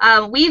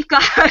 We've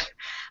got,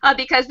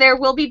 because there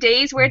will be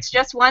days where it's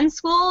just one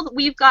school,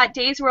 we've got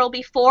days where it'll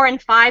be 4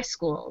 and 5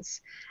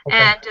 schools. Okay.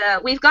 And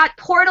we've got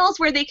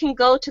portals where they can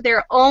go to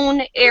their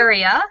own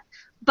area,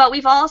 but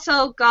we've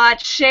also got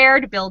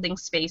shared building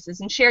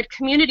spaces and shared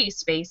community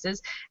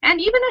spaces,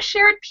 and even a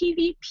shared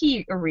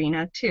PvP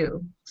arena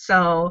too.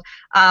 So,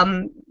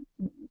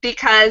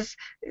 because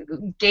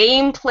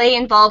gameplay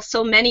involves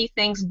so many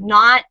things,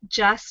 not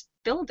just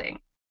building.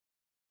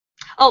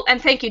 Oh,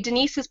 and thank you.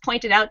 Denise has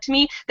pointed out to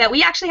me that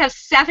we actually have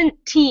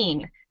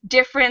 17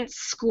 different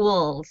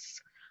schools.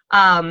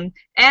 And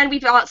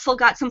we've also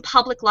got some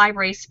public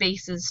library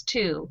spaces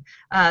too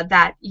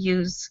that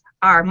use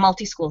our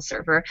multi-school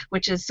server,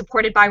 which is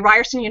supported by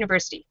Ryerson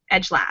University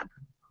Edge Lab.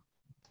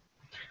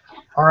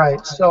 All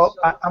right, so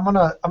I'm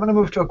gonna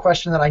move to a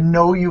question that I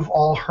know you've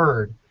all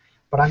heard,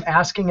 but I'm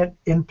asking it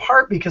in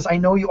part because I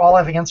know you all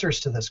have answers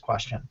to this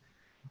question.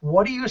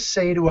 What do you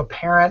say to a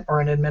parent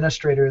or an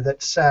administrator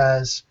that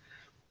says,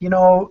 you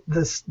know,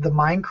 the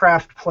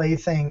Minecraft play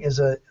thing is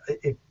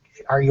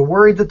are you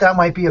worried that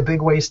might be a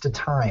big waste of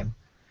time?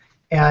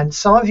 And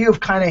some of you have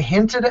kind of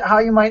hinted at how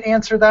you might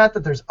answer that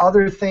there's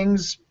other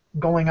things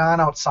going on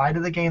outside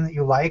of the game that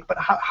you like, but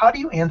how do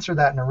you answer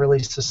that in a really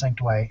succinct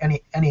way?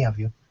 Any of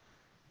you?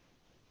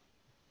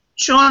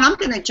 Sean, I'm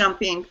going to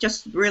jump in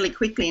just really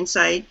quickly and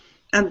say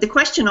the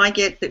question I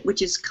get,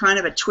 which is kind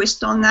of a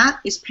twist on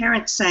that, is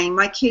parents saying,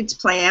 my kids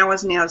play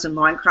hours and hours of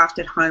Minecraft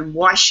at home,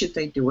 why should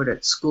they do it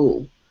at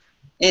school?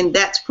 And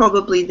that's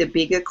probably the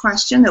bigger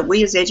question that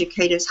we as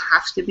educators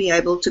have to be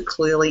able to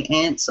clearly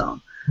answer.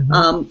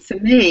 Mm-hmm. For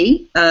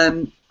me,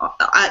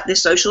 the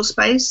social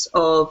space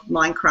of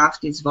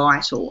Minecraft is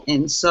vital,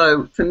 and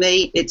so for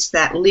me it's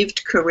that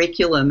lived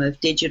curriculum of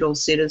digital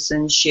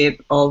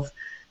citizenship, of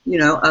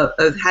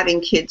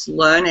having kids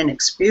learn and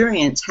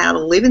experience how to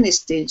live in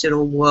this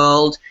digital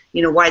world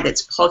in a way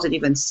that's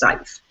positive and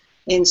safe.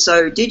 And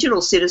so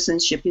digital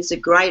citizenship is a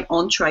great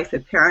entree for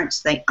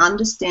parents. They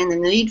understand the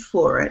need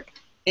for it,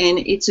 and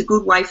it's a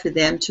good way for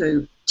them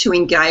to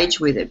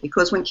engage with it,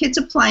 because when kids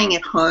are playing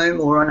at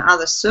home or on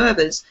other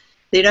servers,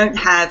 they don't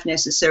have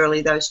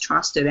necessarily those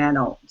trusted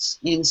adults.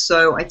 And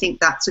so I think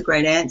that's a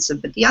great answer.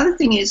 But the other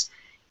thing is,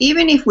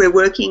 even if we're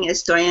working,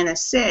 as Diana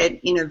said,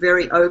 in a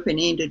very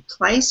open-ended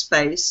play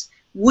space,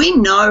 we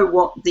know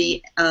what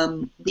the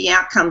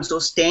outcomes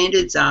or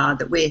standards are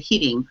that we're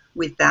hitting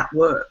with that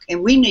work.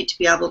 And we need to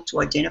be able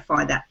to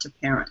identify that to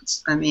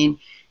parents. I mean,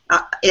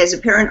 as a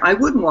parent, I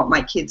wouldn't want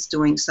my kids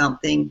doing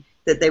something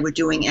that they were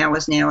doing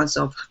hours and hours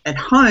of at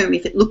home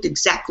if it looked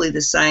exactly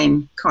the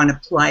same kind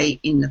of play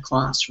in the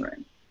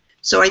classroom.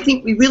 So I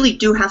think we really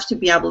do have to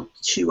be able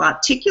to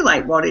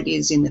articulate what it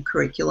is in the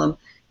curriculum,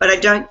 but I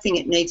don't think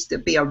it needs to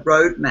be a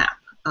roadmap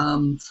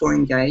for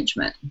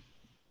engagement.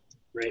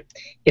 Right.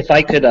 If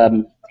I could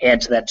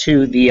add to that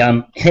too,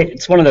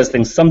 it's one of those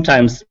things.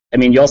 Sometimes, I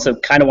mean, you also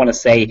kind of want to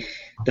say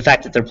the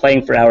fact that they're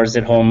playing for hours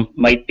at home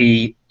might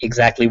be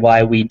exactly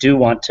why we do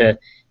want to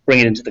bring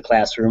it into the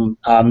classroom.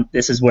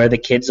 This is where the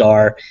kids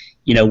are.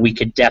 You know, we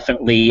could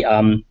definitely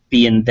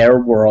be in their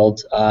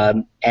world,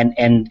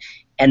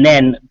 and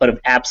then,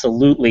 but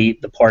absolutely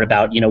the part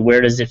about, you know,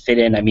 where does it fit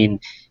in? I mean,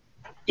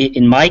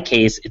 in my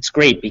case, it's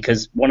great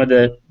because one of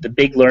the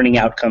big learning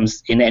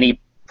outcomes in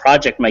any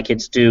project my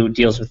kids do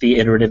deals with the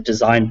iterative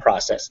design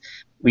process.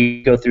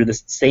 We go through the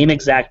same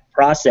exact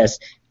process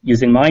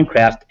using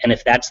Minecraft, and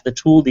if that's the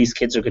tool these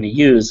kids are going to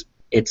use,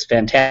 it's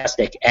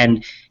fantastic.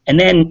 And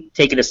then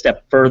take it a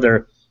step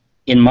further.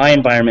 In my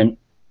environment,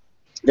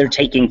 they're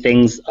taking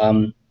things,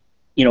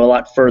 you know, a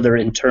lot further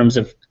in terms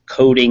of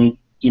coding,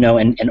 you know,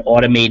 and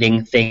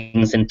automating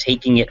things and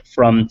taking it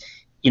from,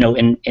 you know,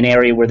 an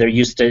area where they're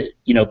used to,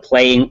 you know,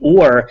 playing,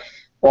 or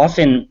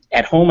often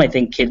at home, I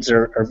think kids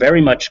are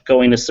very much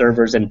going to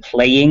servers and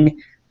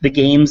playing the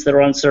games that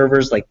are on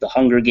servers, like the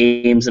Hunger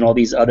Games and all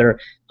these other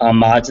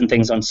mods and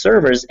things on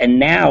servers, and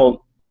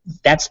now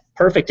that's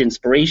perfect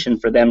inspiration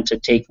for them to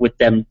take with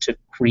them to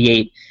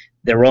create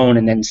their own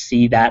and then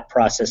see that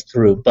process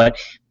through. But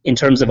in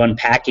terms of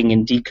unpacking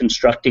and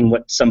deconstructing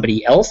what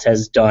somebody else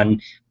has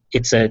done,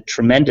 it's a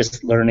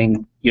tremendous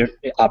learning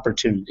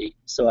opportunity.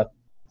 So,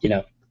 you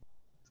know.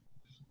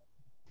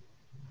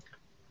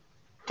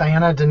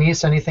 Diana,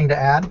 Denise, anything to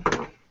add?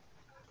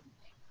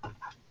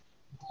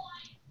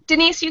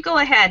 Denise, you go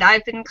ahead.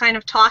 I've been kind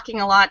of talking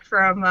a lot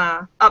from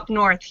up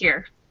north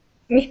here.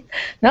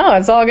 No,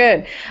 it's all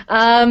good.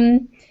 I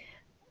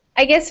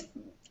guess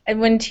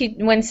when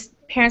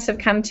parents have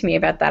come to me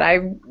about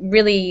that,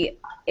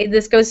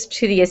 this goes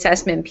to the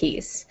assessment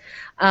piece.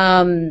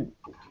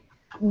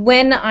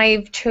 When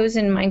I've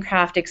chosen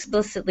Minecraft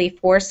explicitly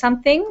for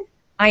something,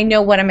 I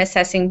know what I'm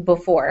assessing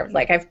before.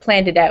 Like, I've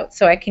planned it out,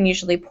 so I can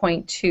usually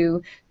point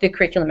to the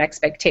curriculum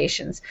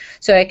expectations.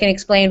 So I can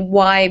explain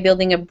why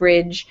building a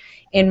bridge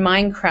in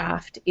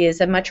Minecraft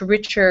is a much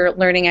richer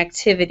learning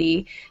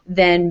activity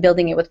than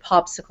building it with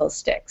popsicle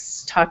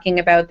sticks, talking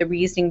about the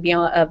reasoning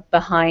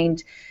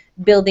behind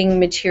building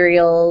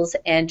materials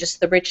and just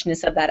the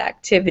richness of that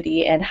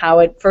activity and how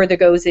it further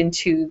goes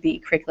into the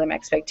curriculum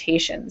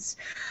expectations.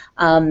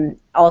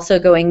 Also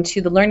going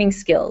to the learning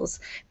skills,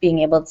 being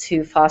able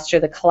to foster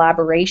the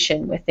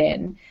collaboration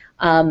within.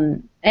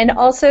 And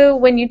also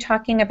when you're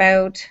talking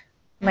about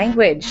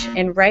language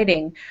and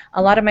writing,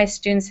 a lot of my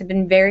students have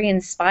been very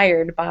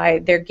inspired by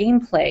their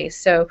gameplay.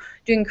 So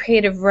doing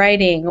creative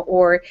writing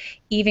or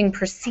even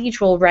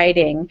procedural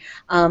writing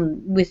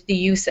with the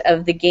use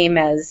of the game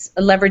as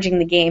leveraging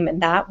the game in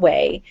that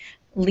way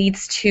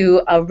leads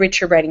to a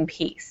richer writing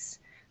piece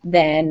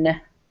than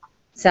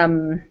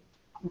some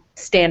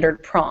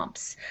standard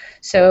prompts.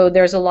 So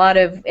there's a lot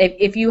of,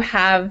 if you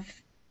have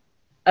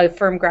a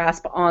firm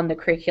grasp on the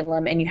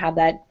curriculum and you have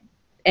that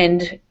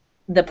end,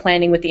 the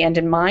planning with the end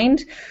in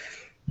mind,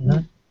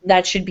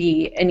 that should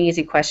be an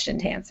easy question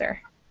to answer.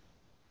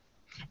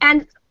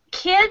 And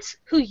kids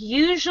who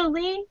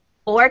usually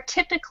or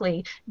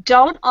typically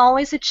don't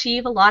always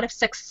achieve a lot of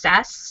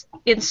success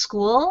in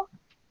school,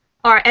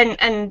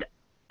 and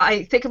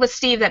I think it was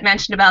Steve that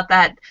mentioned about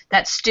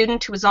that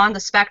student who was on the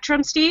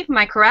spectrum, Steve, am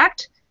I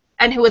correct?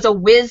 And who was a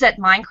whiz at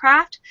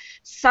Minecraft.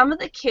 Some of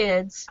the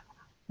kids,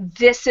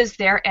 this is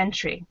their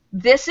entry.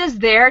 This is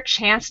their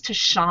chance to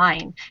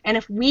shine. And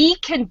if we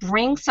can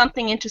bring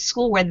something into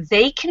school where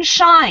they can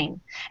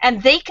shine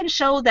and they can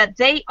show that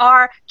they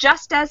are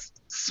just as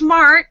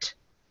smart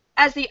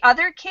as the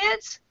other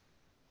kids,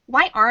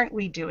 why aren't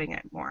we doing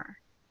it more?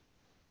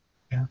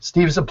 Yeah,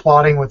 Steve's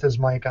applauding with his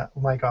mic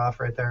off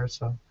right there.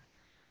 So,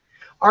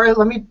 all right,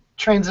 let me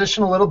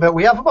transition a little bit.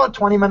 We have about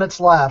 20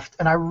 minutes left,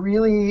 and I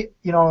really,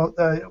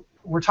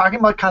 we're talking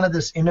about kind of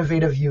this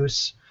innovative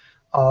use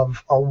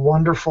of a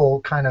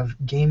wonderful kind of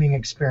gaming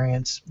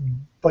experience,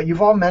 but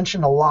you've all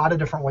mentioned a lot of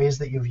different ways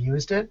that you've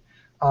used it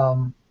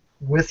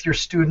with your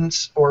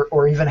students,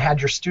 or even had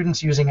your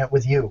students using it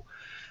with you.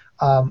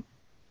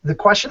 The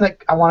question that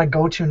I want to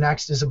go to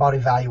next is about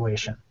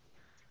evaluation.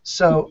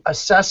 So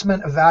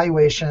assessment,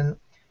 evaluation,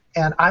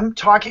 and I'm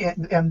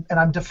talking, and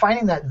I'm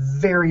defining that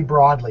very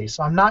broadly.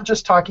 So I'm not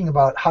just talking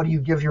about how do you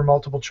give your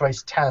multiple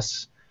choice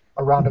tests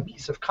around a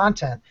piece of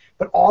content,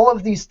 but all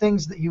of these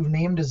things that you've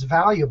named as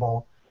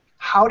valuable,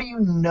 how do you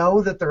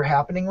know that they're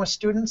happening with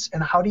students,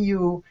 and how do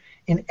you,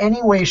 in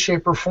any way,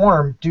 shape, or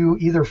form, do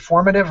either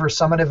formative or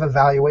summative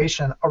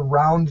evaluation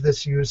around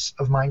this use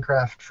of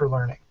Minecraft for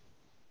learning?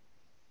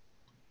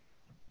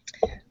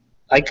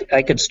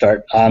 I could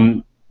start.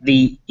 Again,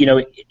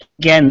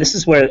 this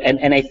is where,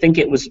 and I think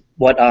it was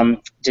what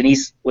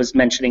Denise was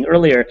mentioning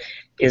earlier,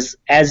 is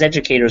as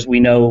educators we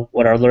know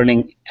what our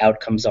learning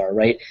outcomes are,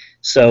 right?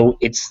 So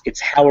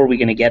it's how are we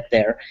going to get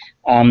there?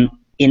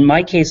 in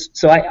my case,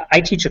 so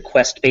I teach I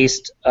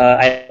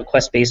have a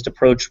quest-based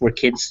approach where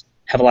kids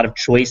have a lot of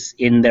choice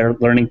in their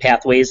learning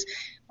pathways.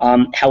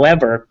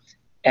 However,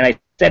 and I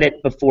said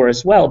it before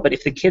as well, but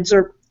if the kids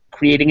are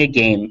creating a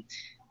game,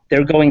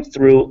 they're going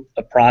through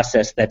a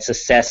process that's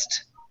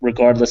assessed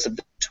regardless of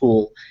the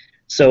tool.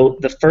 So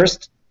the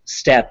first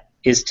step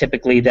is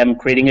typically them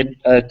creating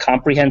a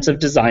comprehensive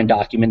design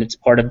document. It's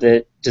part of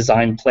the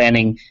design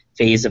planning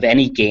phase of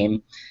any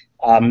game.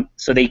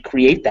 So they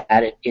create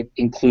that. It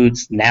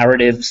includes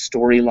narrative,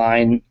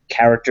 storyline,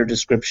 character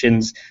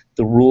descriptions,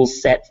 the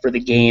rules set for the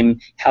game,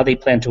 how they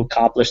plan to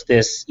accomplish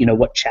this,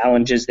 what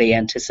challenges they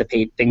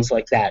anticipate, things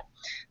like that.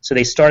 So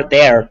they start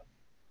there.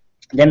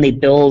 Then they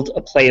build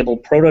a playable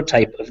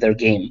prototype of their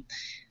game,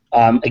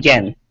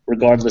 again,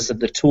 regardless of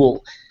the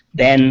tool.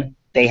 Then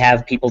they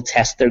have people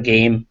test their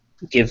game,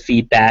 give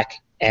feedback,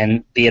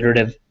 and the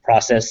iterative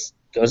process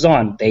goes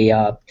on.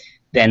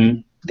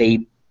 Then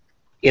they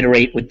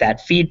iterate with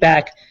that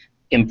feedback,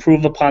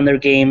 improve upon their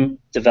game,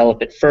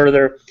 develop it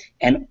further,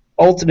 and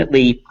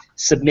ultimately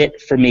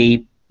submit for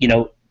me,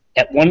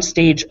 at one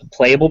stage, a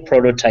playable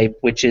prototype,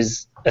 which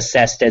is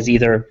assessed as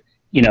either,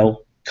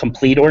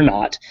 complete or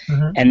not.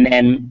 Mm-hmm. And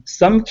then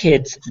some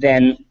kids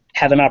then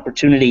have an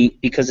opportunity,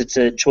 because it's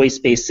a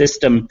choice-based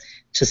system,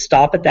 to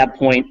stop at that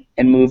point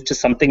and move to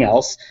something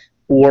else,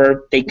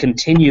 or they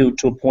continue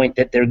to a point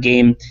that their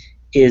game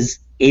is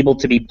able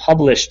to be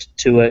published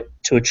to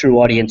a true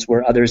audience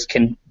where others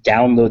can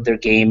download their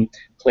game,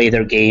 play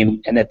their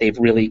game, and that they've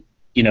really,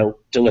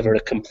 delivered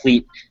a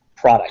complete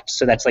product.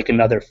 So that's like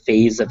another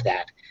phase of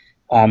that.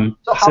 So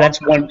that's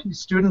one.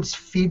 Students'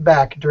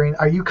 feedback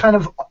are you kind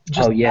of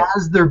just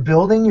as they're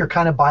building, you're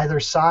kind of by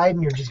their side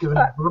and you're just giving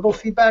them verbal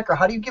feedback, or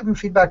how do you give them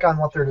feedback on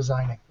what they're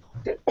designing?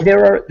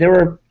 There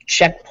are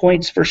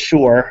checkpoints for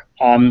sure.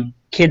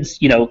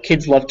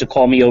 Kids love to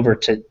call me over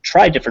to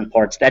try different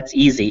parts. That's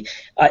easy.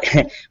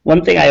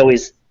 One thing I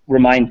always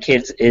remind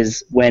kids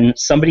is when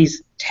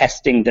somebody's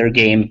testing their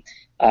game,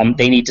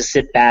 they need to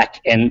sit back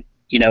and,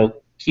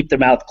 keep their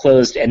mouth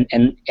closed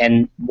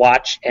and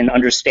watch and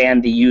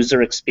understand the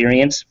user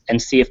experience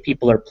and see if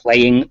people are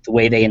playing the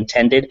way they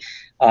intended.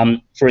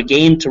 For a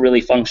game to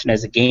really function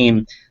as a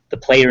game, the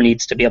player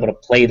needs to be able to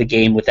play the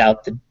game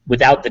without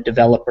the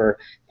developer,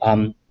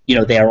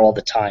 there all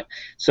the time.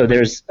 So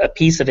there's a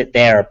piece of it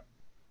there.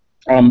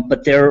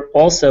 But there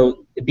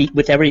also,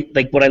 with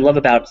what I love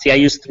about, I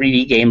use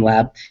 3D Game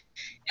Lab,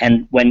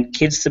 and when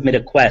kids submit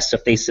a quest,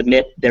 if they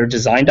submit their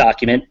design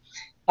document,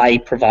 I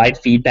provide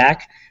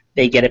feedback,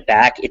 they get it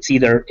back. It's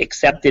either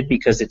accepted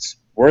because it's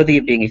worthy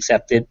of being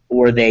accepted,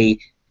 or they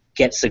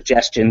get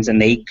suggestions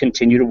and they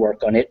continue to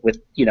work on it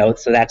with,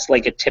 so that's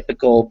like a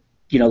typical,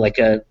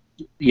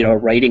 a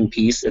writing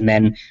piece. And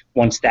then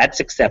once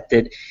that's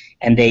accepted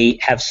and they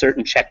have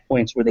certain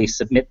checkpoints where they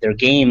submit their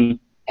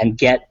game and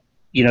get,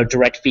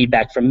 direct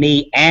feedback from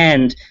me,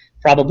 and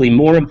probably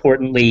more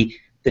importantly,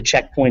 the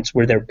checkpoints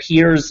where their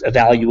peers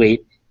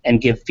evaluate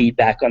and give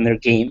feedback on their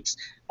games.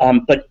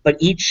 But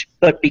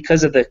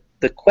because of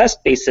the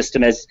quest-based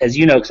system, as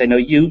you know, because I know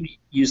you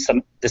use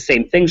the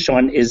same thing,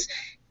 Sean, is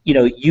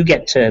you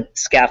get to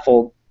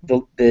scaffold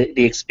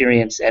the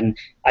experience, and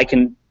I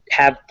can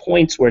have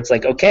points where it's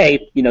like,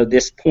 okay,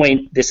 this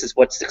point, this is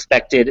what's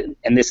expected,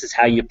 and this is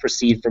how you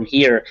proceed from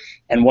here.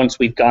 And once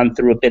we've gone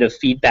through a bit of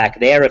feedback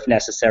there, if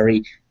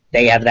necessary,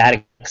 they have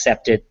that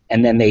accepted,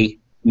 and then they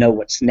know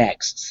what's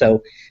next.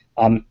 So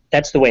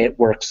that's the way it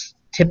works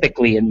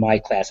typically in my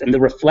class. And the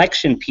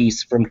reflection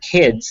piece from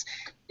kids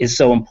is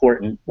so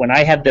important. When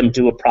I have them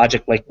do a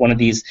project like one of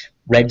these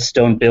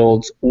Redstone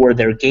builds or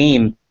their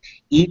game,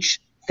 each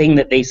thing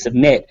that they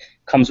submit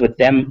comes with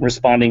them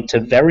responding to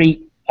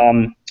very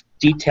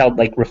detailed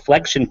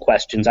reflection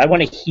questions. I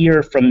want to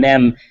hear from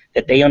them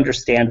that they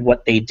understand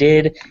what they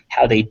did,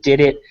 how they did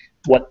it,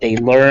 what they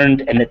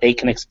learned, and that they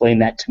can explain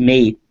that to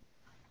me.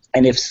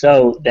 And if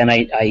so, then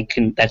I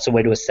can. That's a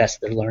way to assess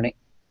their learning.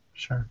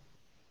 Sure.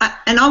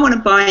 And I want to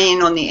buy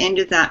in on the end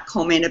of that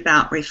comment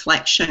about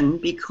reflection,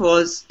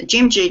 because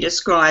Jim G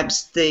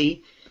describes the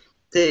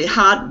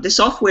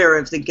software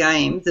of the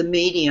game, the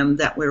medium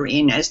that we're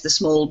in, as the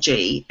small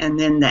g, and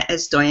then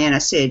as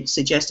Diana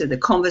suggested, the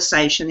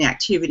conversation, the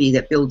activity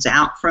that builds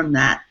out from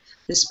that,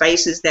 the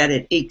spaces that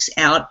it ekes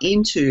out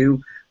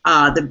into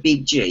the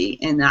big G,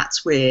 and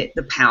that's where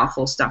the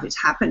powerful stuff is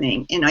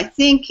happening. And I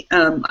think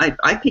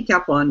I pick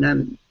up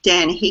on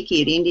Dan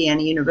Hickey at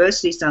Indiana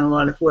University. He's done a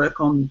lot of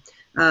work on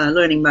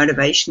learning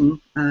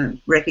motivation,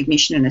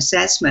 recognition, and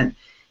assessment.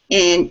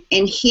 And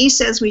he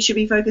says we should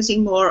be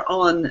focusing more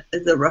on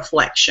the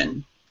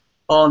reflection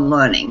on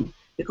learning,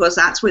 because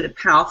that's where the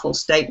powerful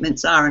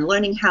statements are, and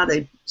learning how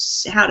to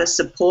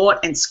support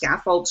and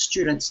scaffold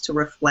students to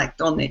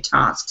reflect on their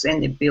tasks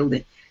and their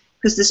building.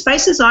 Because the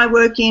spaces I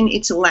work in,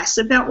 it's less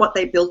about what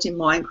they built in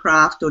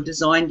Minecraft or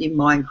designed in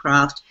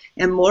Minecraft,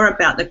 and more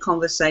about the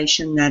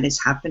conversation that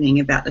is happening,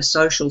 about the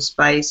social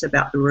space,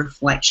 about the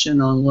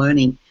reflection on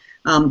learning.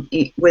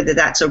 Whether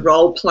that's a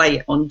role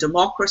play on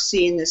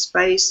democracy in the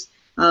space,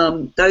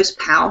 those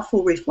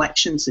powerful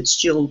reflections that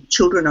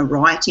children are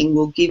writing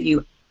will give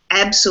you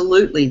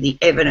absolutely the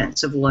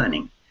evidence of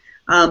learning.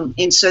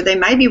 And so they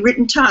may be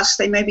written tasks,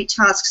 they may be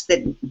tasks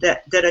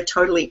that are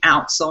totally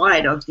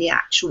outside of the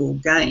actual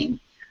game.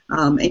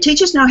 And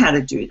teachers know how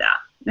to do that.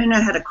 They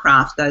know how to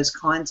craft those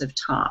kinds of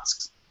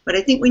tasks. But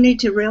I think we need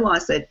to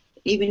realize that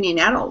even in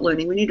adult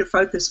learning, we need to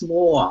focus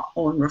more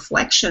on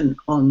reflection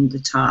on the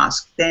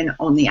task than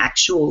on the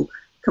actual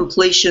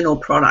completion or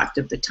product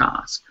of the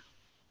task.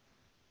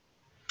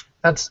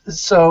 That's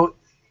so.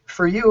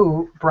 For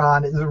you,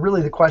 Bron,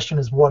 really the question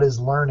is, what is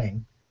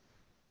learning?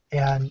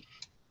 And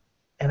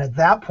at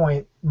that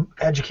point,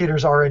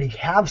 educators already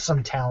have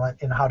some talent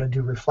in how to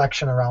do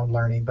reflection around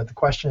learning, but the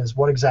question is,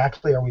 what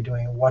exactly are we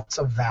doing, and what's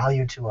of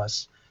value to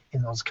us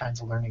in those kinds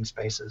of learning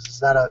spaces? Is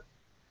that am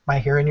I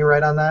hearing you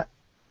right on that?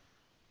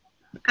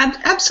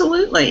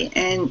 Absolutely.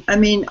 And I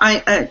mean,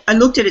 I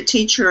looked at a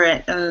teacher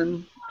at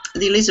the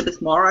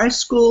Elizabeth Morrow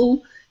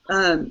School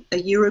a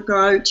year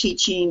ago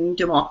teaching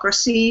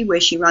democracy,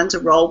 where she runs a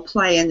role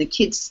play, and the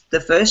kids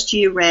the first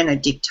year ran a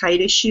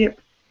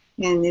dictatorship,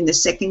 and then the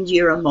second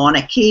year a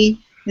monarchy,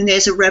 and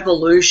there's a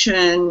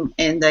revolution,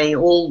 and they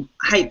all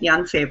hate the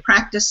unfair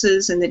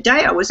practices. And the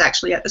day I was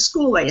actually at the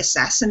school, they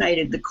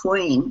assassinated the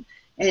queen,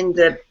 and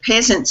the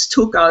peasants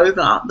took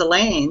over the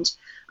land.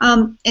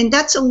 And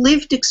that's a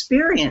lived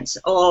experience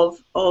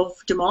of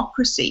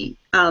democracy,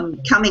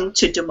 coming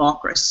to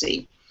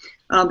democracy.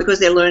 Because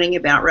they're learning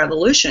about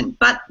revolution.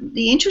 But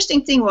the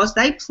interesting thing was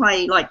they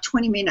play like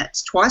 20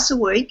 minutes twice a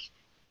week,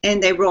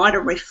 and they write a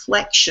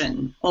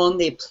reflection on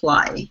their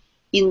play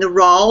in the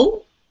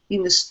role,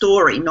 in the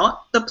story,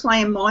 not the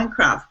play in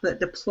Minecraft, but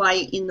the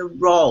play in the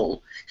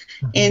role.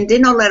 And they're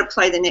not allowed to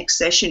play the next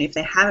session if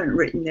they haven't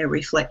written their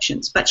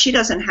reflections. But she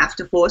doesn't have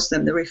to force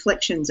them. The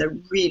reflections are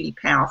really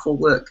powerful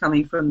work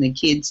coming from the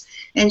kids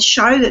and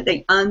show that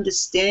they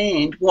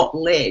understand what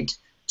led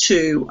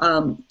to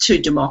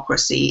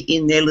democracy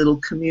in their little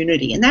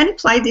community. And they only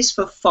played this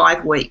for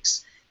 5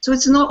 weeks. So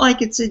it's not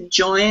like it's a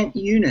giant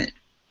unit,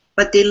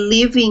 but they're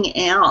living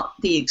out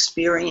the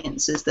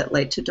experiences that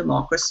led to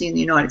democracy in the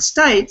United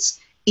States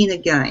in a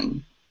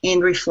game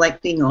and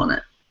reflecting on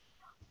it.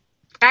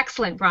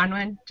 Excellent,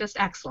 Bronwyn. Just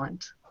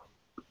excellent.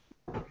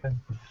 Okay.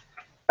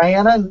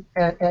 Diana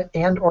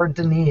and or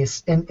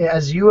Denise,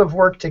 as you have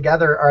worked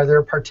together, are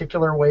there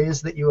particular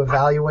ways that you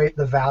evaluate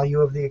the value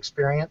of the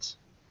experience?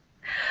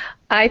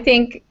 I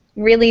think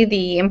really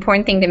the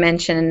important thing to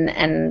mention,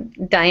 and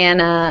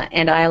Diana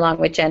and I, along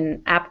with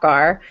Jen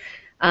Apgar,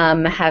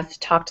 have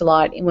talked a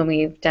lot when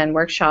we've done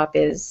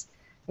workshops,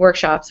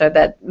 are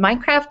that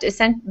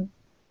Minecraft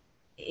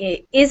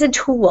is a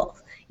tool.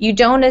 You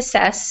don't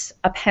assess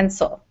a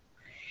pencil.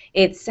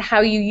 It's how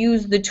you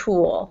use the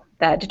tool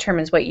that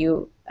determines what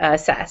you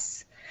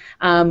assess.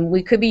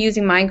 We could be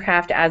using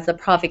Minecraft as the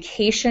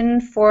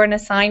provocation for an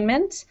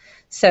assignment,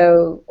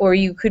 or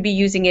you could be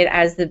using it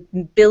as the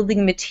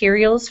building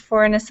materials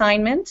for an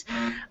assignment,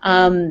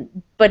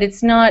 but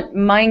it's not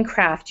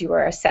Minecraft you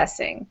are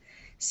assessing.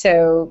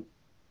 So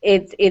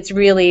it's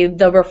really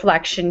the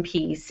reflection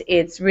piece.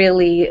 It's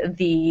really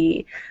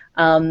the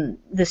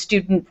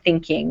student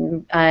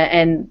thinking,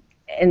 and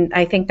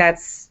I think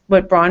that's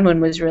what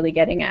Bronwyn was really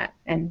getting at.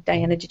 And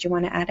Diana, did you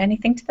want to add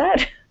anything to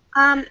that?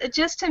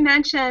 Just to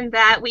mention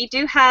that we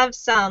do have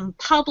some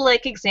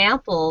public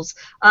examples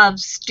of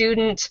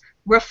student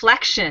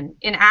reflection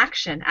in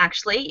action,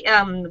 actually.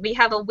 We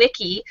have a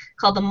wiki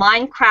called the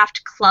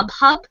Minecraft Club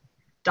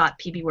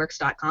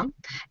Hub.pbworks.com,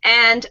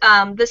 and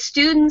the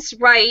students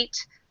write,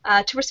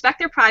 to respect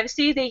their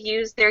privacy, they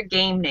use their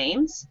game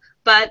names,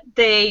 but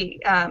they,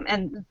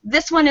 and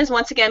this one is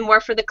once again more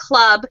for the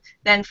club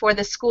than for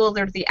the school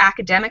or the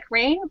academic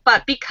reign,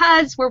 but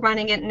because we're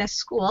running it in a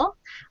school,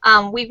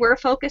 we were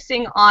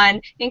focusing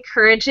on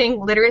encouraging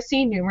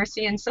literacy,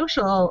 numeracy, and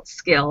social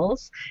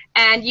skills,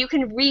 and you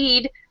can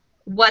read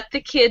what the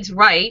kids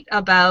write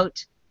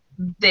about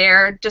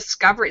their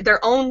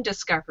own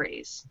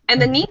discoveries.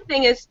 And the neat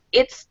thing is,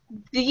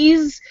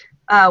 these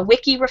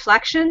wiki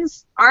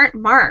reflections aren't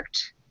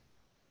marked.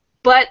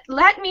 But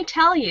let me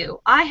tell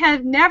you, I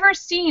have never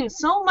seen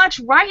so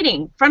much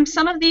writing from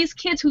some of these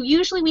kids who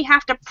usually we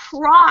have to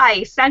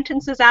pry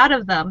sentences out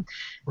of them.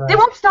 Right. They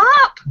won't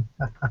stop.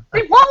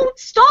 They won't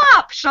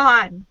stop,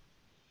 Sean.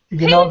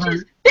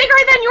 Pages bigger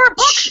than your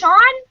book,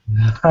 Sean.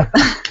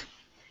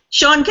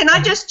 Sean, can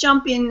I just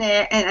jump in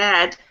there and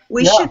add,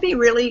 we should be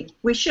really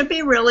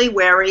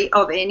wary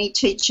of any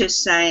teacher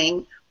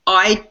saying,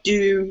 I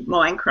do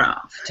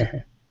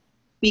Minecraft,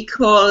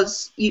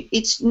 because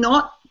it's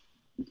not.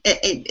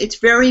 It's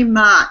very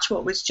much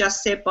what was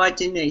just said by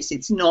Denise.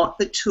 It's not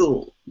the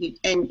tool.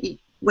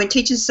 When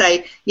teachers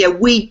say, yeah,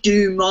 we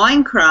do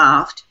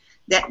Minecraft,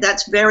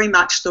 that's very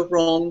much the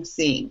wrong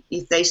thing.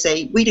 If they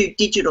say, we do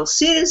digital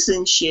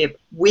citizenship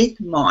with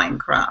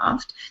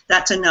Minecraft,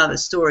 that's another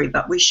story.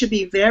 But we should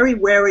be very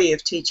wary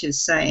of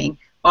teachers saying,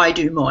 I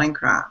do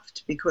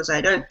Minecraft, because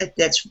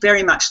that's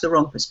very much the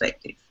wrong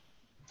perspective.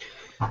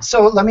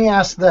 So let me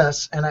ask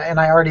this, and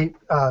I already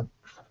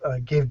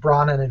gave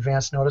Bron an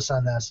advance notice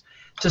on this.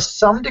 To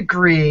some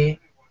degree,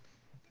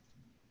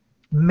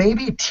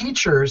 maybe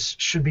teachers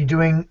should be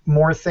doing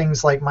more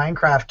things like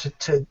Minecraft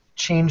to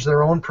change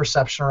their own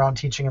perception around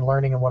teaching and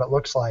learning and what it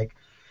looks like.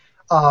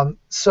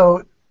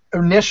 So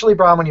initially,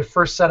 Brian, when you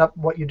first set up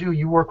what you do,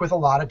 you work with a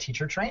lot of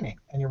teacher training,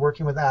 and you're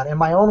working with that. In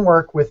my own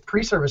work with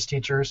pre-service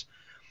teachers,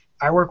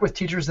 I work with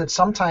teachers that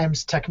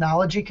sometimes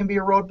technology can be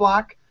a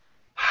roadblock.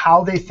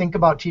 How they think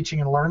about teaching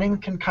and learning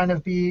can kind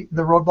of be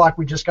the roadblock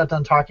we just got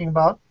done talking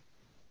about.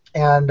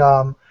 And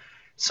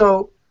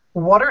so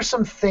what are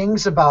some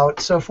things about,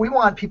 so if we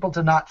want people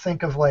to not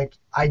think of like,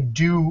 I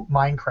do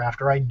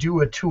Minecraft or I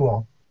do a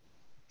tool,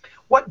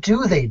 what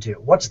do they do?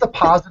 What's the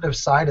positive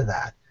side of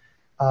that?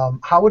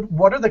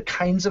 What are the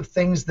kinds of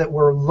things that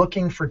we're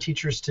looking for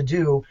teachers to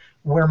do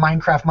where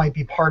Minecraft might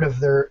be part of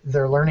their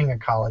learning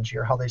ecology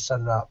or how they set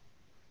it up?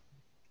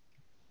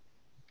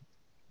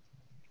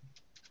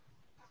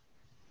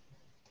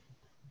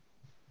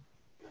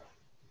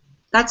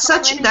 That's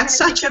such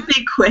a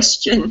big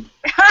question.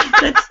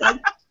 That's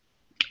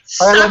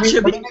such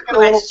a big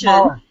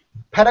question.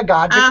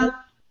 Pedagogically,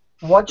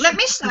 let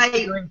me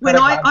say, when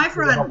I've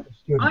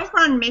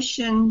run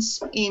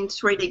missions in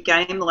 3D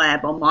Game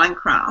Lab on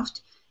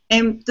Minecraft,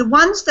 and the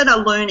ones that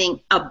are learning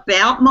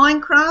about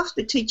Minecraft,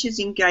 the teachers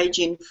engage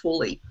in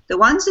fully. The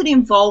ones that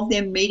involve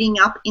them meeting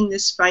up in the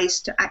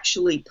space to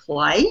actually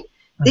play,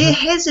 they're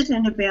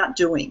hesitant about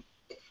doing.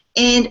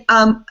 And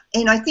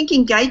I think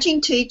engaging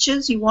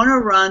teachers, you want to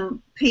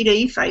run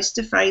PD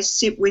face-to-face,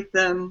 sit with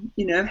them,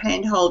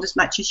 handhold as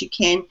much as you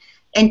can,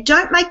 and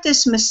don't make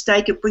this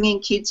mistake of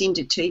bringing kids in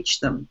to teach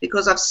them,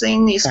 because I've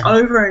seen this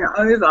over and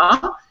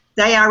over.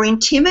 They are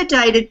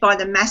intimidated by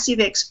the massive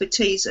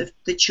expertise of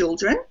the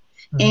children,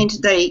 and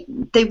they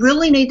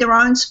really need their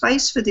own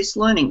space for this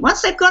learning.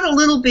 Once they've got a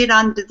little bit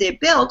under their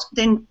belt,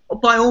 then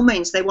by all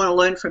means they want to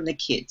learn from the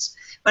kids.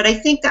 But I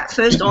think that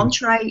first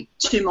entree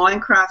to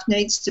Minecraft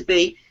needs to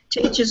be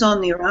teachers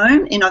on their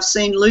own, and I've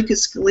seen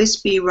Lucas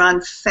Gillespie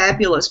run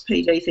fabulous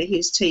PD for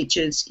his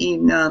teachers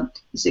in,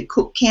 is it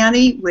Cook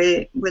County,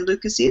 where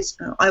Lucas is?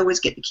 I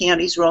always get the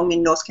counties wrong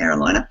in North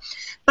Carolina.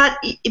 But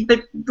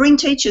bring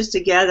teachers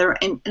together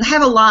and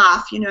have a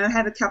laugh,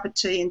 have a cup of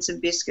tea and some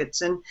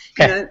biscuits, and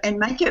and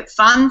make it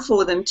fun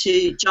for them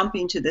to jump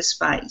into the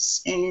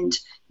space. And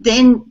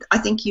then I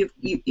think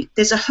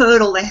there's a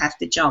hurdle they have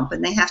to jump,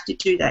 and they have to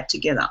do that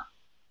together.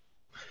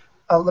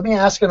 Let me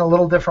ask in a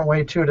little different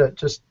way too, to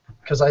just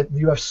because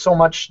you have so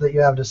much that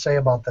you have to say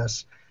about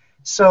this.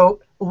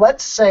 So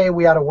let's say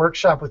we had a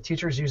workshop with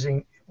teachers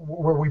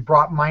where we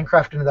brought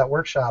Minecraft into that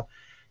workshop.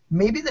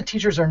 Maybe the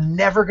teachers are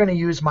never going to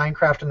use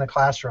Minecraft in the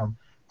classroom.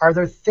 Are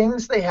there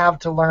things they have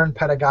to learn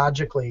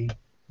pedagogically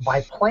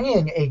by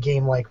playing a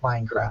game like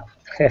Minecraft?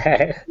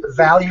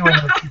 Valuing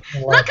the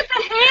teaching. Look at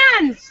the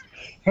hands!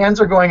 Hands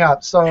are going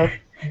up. So,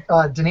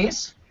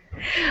 Denise?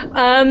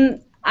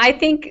 I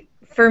think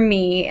for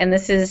me, and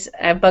this is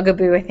a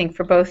bugaboo, I think,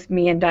 for both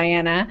me and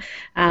Diana,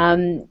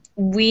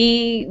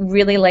 we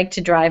really like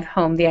to drive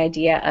home the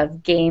idea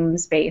of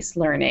games-based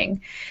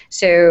learning.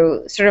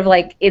 So sort of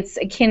like it's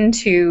akin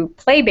to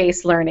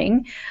play-based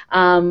learning,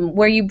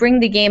 where you bring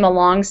the game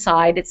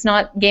alongside. It's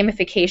not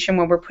gamification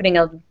where we're putting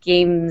a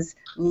games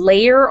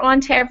layer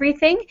onto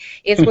everything.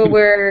 It's where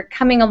we're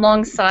coming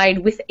alongside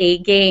with a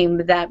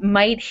game that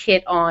might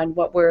hit on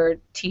what we're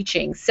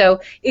teaching. So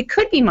it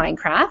could be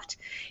Minecraft.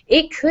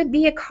 It could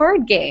be a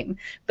card game.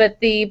 But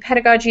the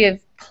pedagogy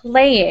of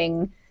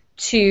playing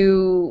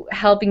to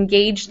help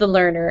engage the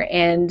learner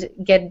and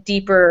get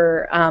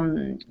deeper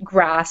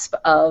grasp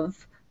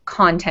of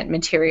content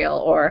material,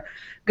 or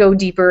go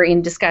deeper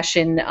in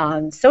discussion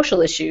on social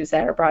issues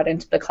that are brought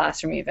into the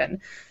classroom even.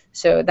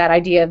 So that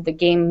idea of the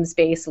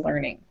games-based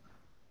learning.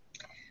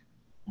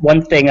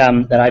 One thing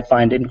that I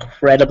find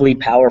incredibly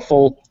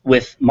powerful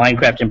with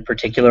Minecraft in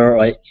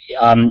particular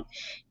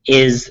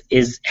is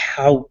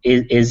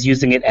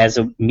using it as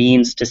a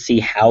means to see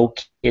how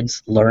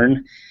kids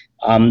learn.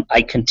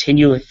 I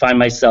continually find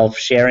myself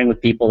sharing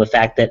with people the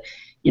fact that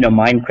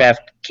Minecraft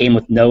came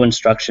with no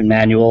instruction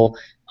manual.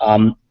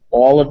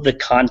 All of the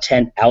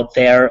content out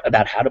there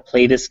about how to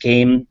play this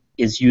game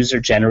is user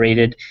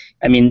generated.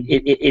 I mean,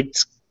 it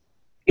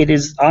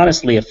is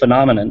honestly a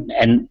phenomenon,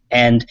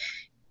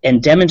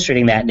 and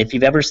demonstrating that. And if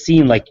you've ever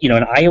seen,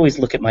 and I always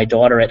look at my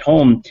daughter at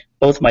home,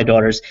 both my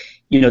daughters,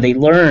 they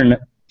learn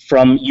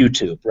from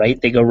YouTube, right?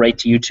 They go right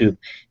to YouTube.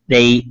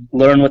 They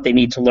learn what they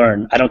need to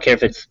learn. I don't care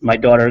if it's my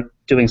daughter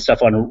doing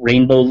stuff on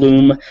Rainbow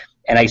Loom,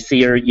 and I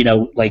see her,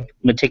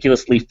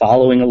 meticulously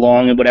following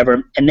along and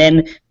whatever. And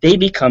then they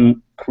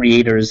become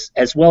creators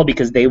as well,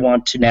 because they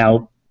want to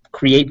now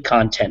create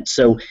content.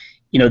 So,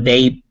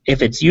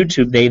 if it's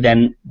YouTube, they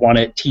then want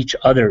to teach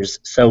others.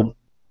 So,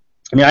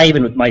 I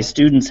even with my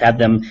students have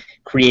them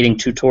creating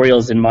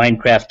tutorials in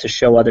Minecraft to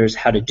show others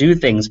how to do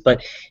things,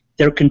 but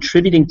they're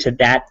contributing to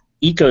that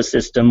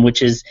ecosystem,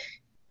 which is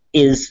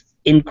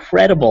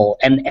incredible.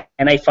 And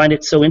I find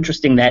it so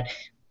interesting that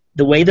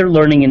the way they're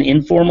learning in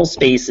informal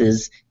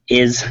spaces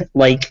is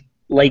they're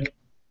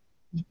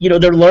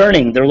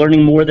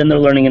learning more than they're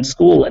learning in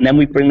school, and then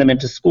we bring them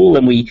into school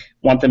and we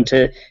want them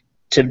to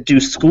to do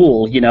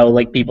school, you know,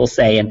 like people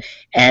say,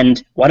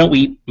 and why don't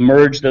we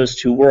merge those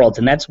two worlds?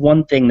 And that's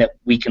one thing that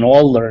we can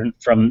all learn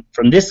from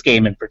this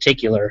game in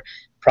particular,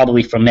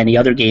 probably from many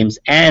other games,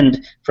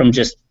 and from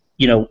just,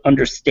 you know,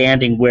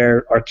 understanding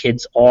where our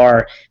kids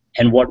are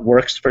and what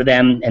works for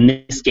them, and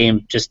this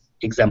game just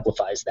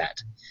exemplifies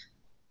that.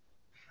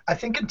 I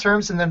think in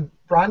terms, and then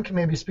Bron can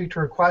maybe speak to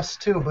requests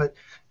too, but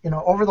you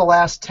know, over the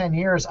last 10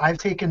 years, I've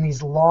taken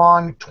these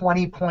long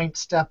 20-point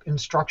step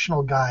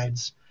instructional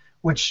guides,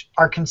 which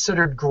are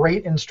considered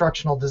great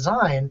instructional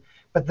design,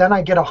 but then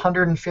I get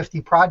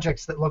 150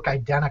 projects that look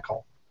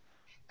identical.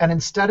 And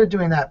instead of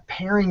doing that,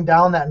 paring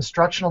down that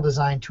instructional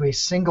design to a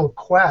single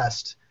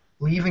quest,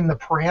 leaving the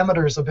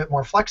parameters a bit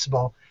more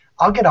flexible,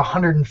 I'll get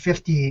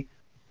 150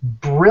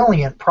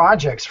 brilliant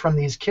projects from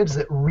these kids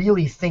that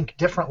really think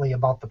differently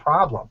about the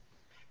problem.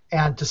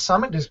 And to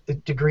some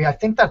degree, I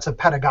think that's a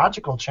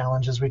pedagogical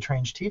challenge as we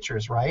train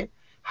teachers, right?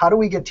 How do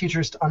we get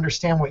teachers to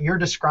understand what you're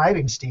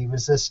describing, Steve?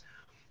 Is this,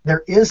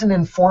 there is an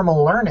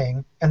informal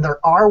learning, and there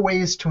are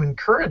ways to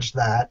encourage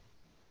that,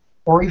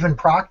 or even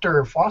proctor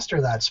or foster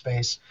that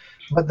space,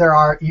 but there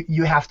are,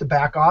 you have to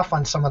back off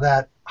on some of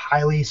that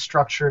highly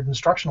structured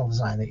instructional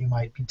design that you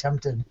might be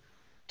tempted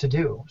to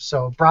do.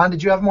 So, Bron,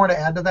 did you have more to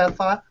add to that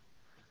thought?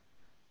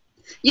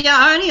 Yeah,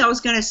 I was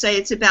going to say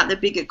it's about the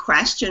bigger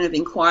question of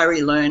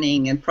inquiry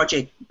learning and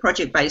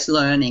project-based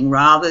learning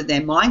rather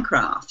than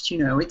Minecraft. You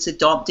know, it's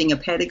adopting a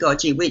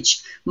pedagogy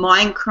which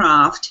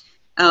Minecraft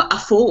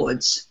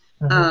affords.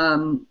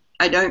 Mm-hmm.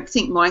 I don't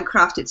think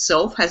Minecraft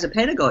itself has a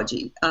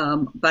pedagogy,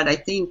 but I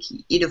think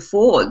it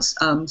affords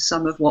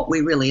some of what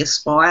we really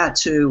aspire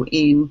to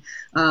in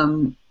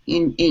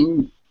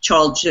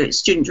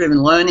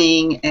student-driven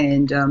learning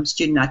and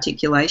student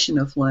articulation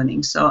of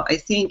learning. So I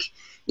think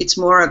it's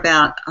more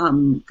about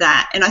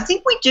that. And I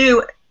think we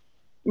do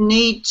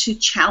need to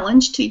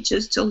challenge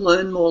teachers to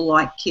learn more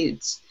like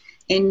kids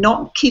and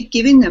not keep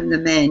giving them the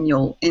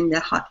manual and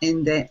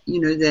the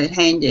you know, the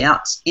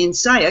handouts and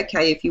say,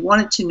 okay, if you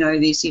wanted to know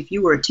this, if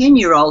you were a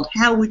 10-year-old,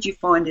 how would you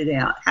find it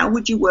out? How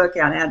would you work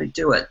out how to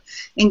do it?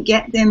 And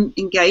get them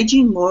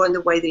engaging more in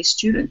the way their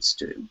students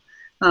do.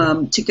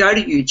 To go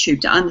to YouTube,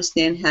 to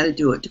understand how to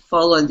do it, to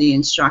follow the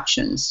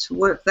instructions, to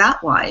work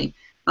that way.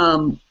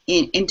 And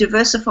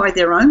diversify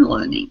their own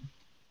learning.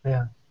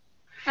 Yeah.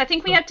 I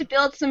think we have to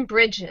build some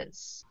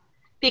bridges,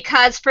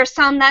 because for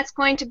some that's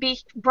going to be,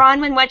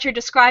 Bronwyn, what you're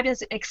describing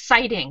is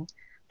exciting,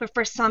 but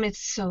for some it's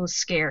so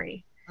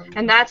scary.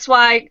 And that's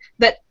why,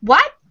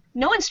 what?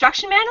 No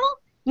instruction manual?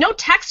 No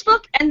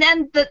textbook? And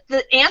then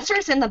the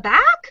answers in the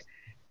back?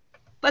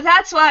 But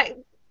that's why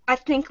I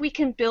think we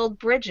can build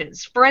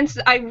bridges. For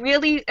instance, I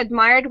really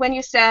admired when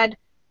you said,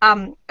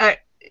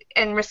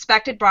 and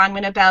respected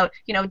Bronwyn about,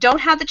 you know, don't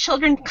have the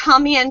children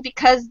come in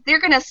because they're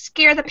going to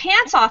scare the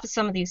pants off of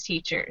some of these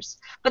teachers.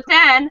 But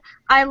then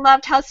I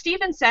loved how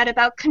Stephen said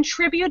about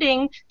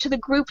contributing to the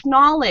group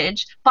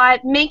knowledge by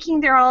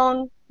making their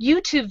own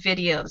YouTube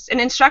videos and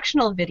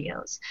instructional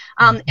videos.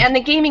 And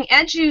the Gaming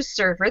Edu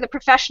server, the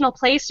professional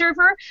play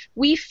server,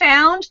 we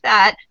found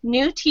that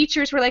new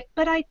teachers were like,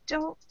 but I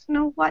don't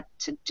know what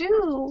to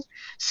do.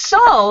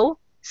 So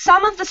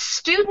some of the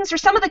students or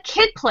some of the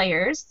kid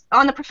players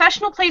on the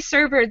professional play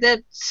server,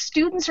 the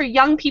students or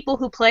young people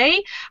who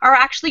play are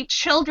actually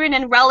children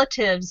and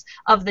relatives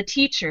of the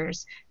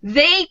teachers.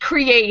 They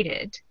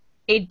created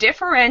a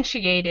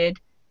differentiated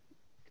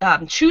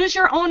choose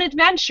your own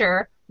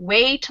adventure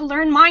way to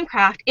learn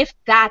Minecraft if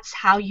that's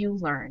how you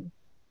learn.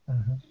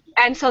 Mm-hmm.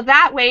 And so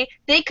that way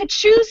they could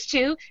choose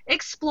to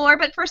explore,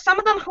 but for some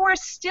of them who are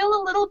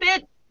still a little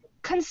bit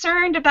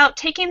concerned about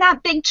taking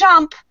that big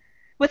jump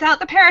without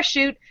the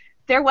parachute,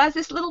 there was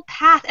this little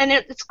path, and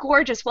it's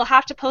gorgeous. We'll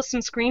have to post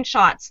some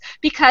screenshots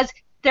because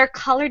they're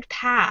colored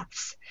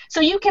paths. So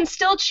you can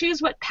still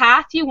choose what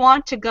path you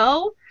want to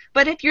go,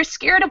 but if you're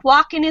scared of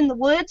walking in the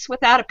woods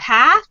without a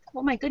path,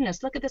 oh my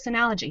goodness, look at this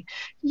analogy.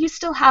 You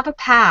still have a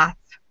path,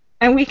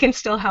 and we can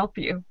still help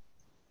you.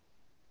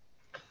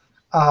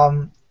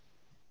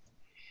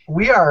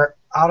 We are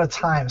out of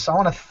time, so I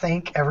want to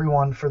thank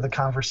everyone for the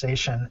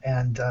conversation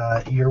and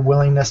your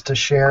willingness to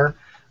share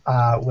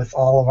with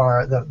all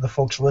of the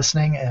folks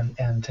listening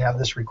and to have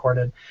this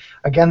recorded.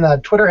 Again, the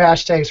Twitter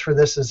hashtags for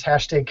this is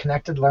hashtag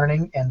Connected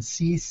Learning and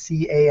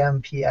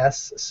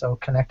CCAMPS, so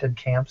Connected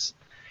Camps.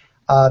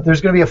 There's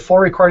going to be a full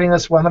recording of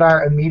this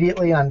webinar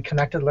immediately on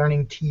Connected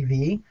Learning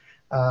TV,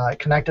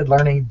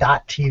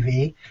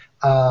 connectedlearning.tv,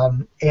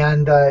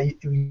 and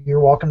you're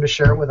welcome to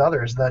share it with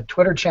others. The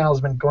Twitter channel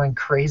has been going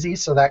crazy,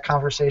 so that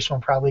conversation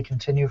will probably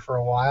continue for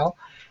a while.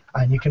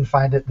 And you can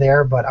find it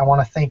there, but I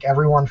want to thank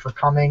everyone for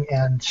coming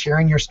and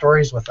sharing your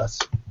stories with us.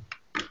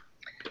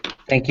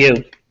 Thank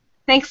you.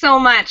 Thanks so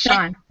much,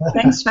 Sean.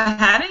 Thanks for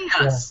having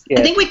us. Yeah.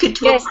 I think we could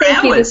talk for thank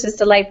hours. you. This was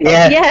delightful.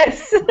 Yeah.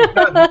 Yes.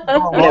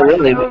 Yeah,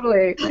 really.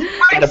 Totally.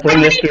 Got to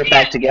bring this group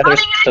back together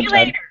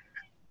sometime.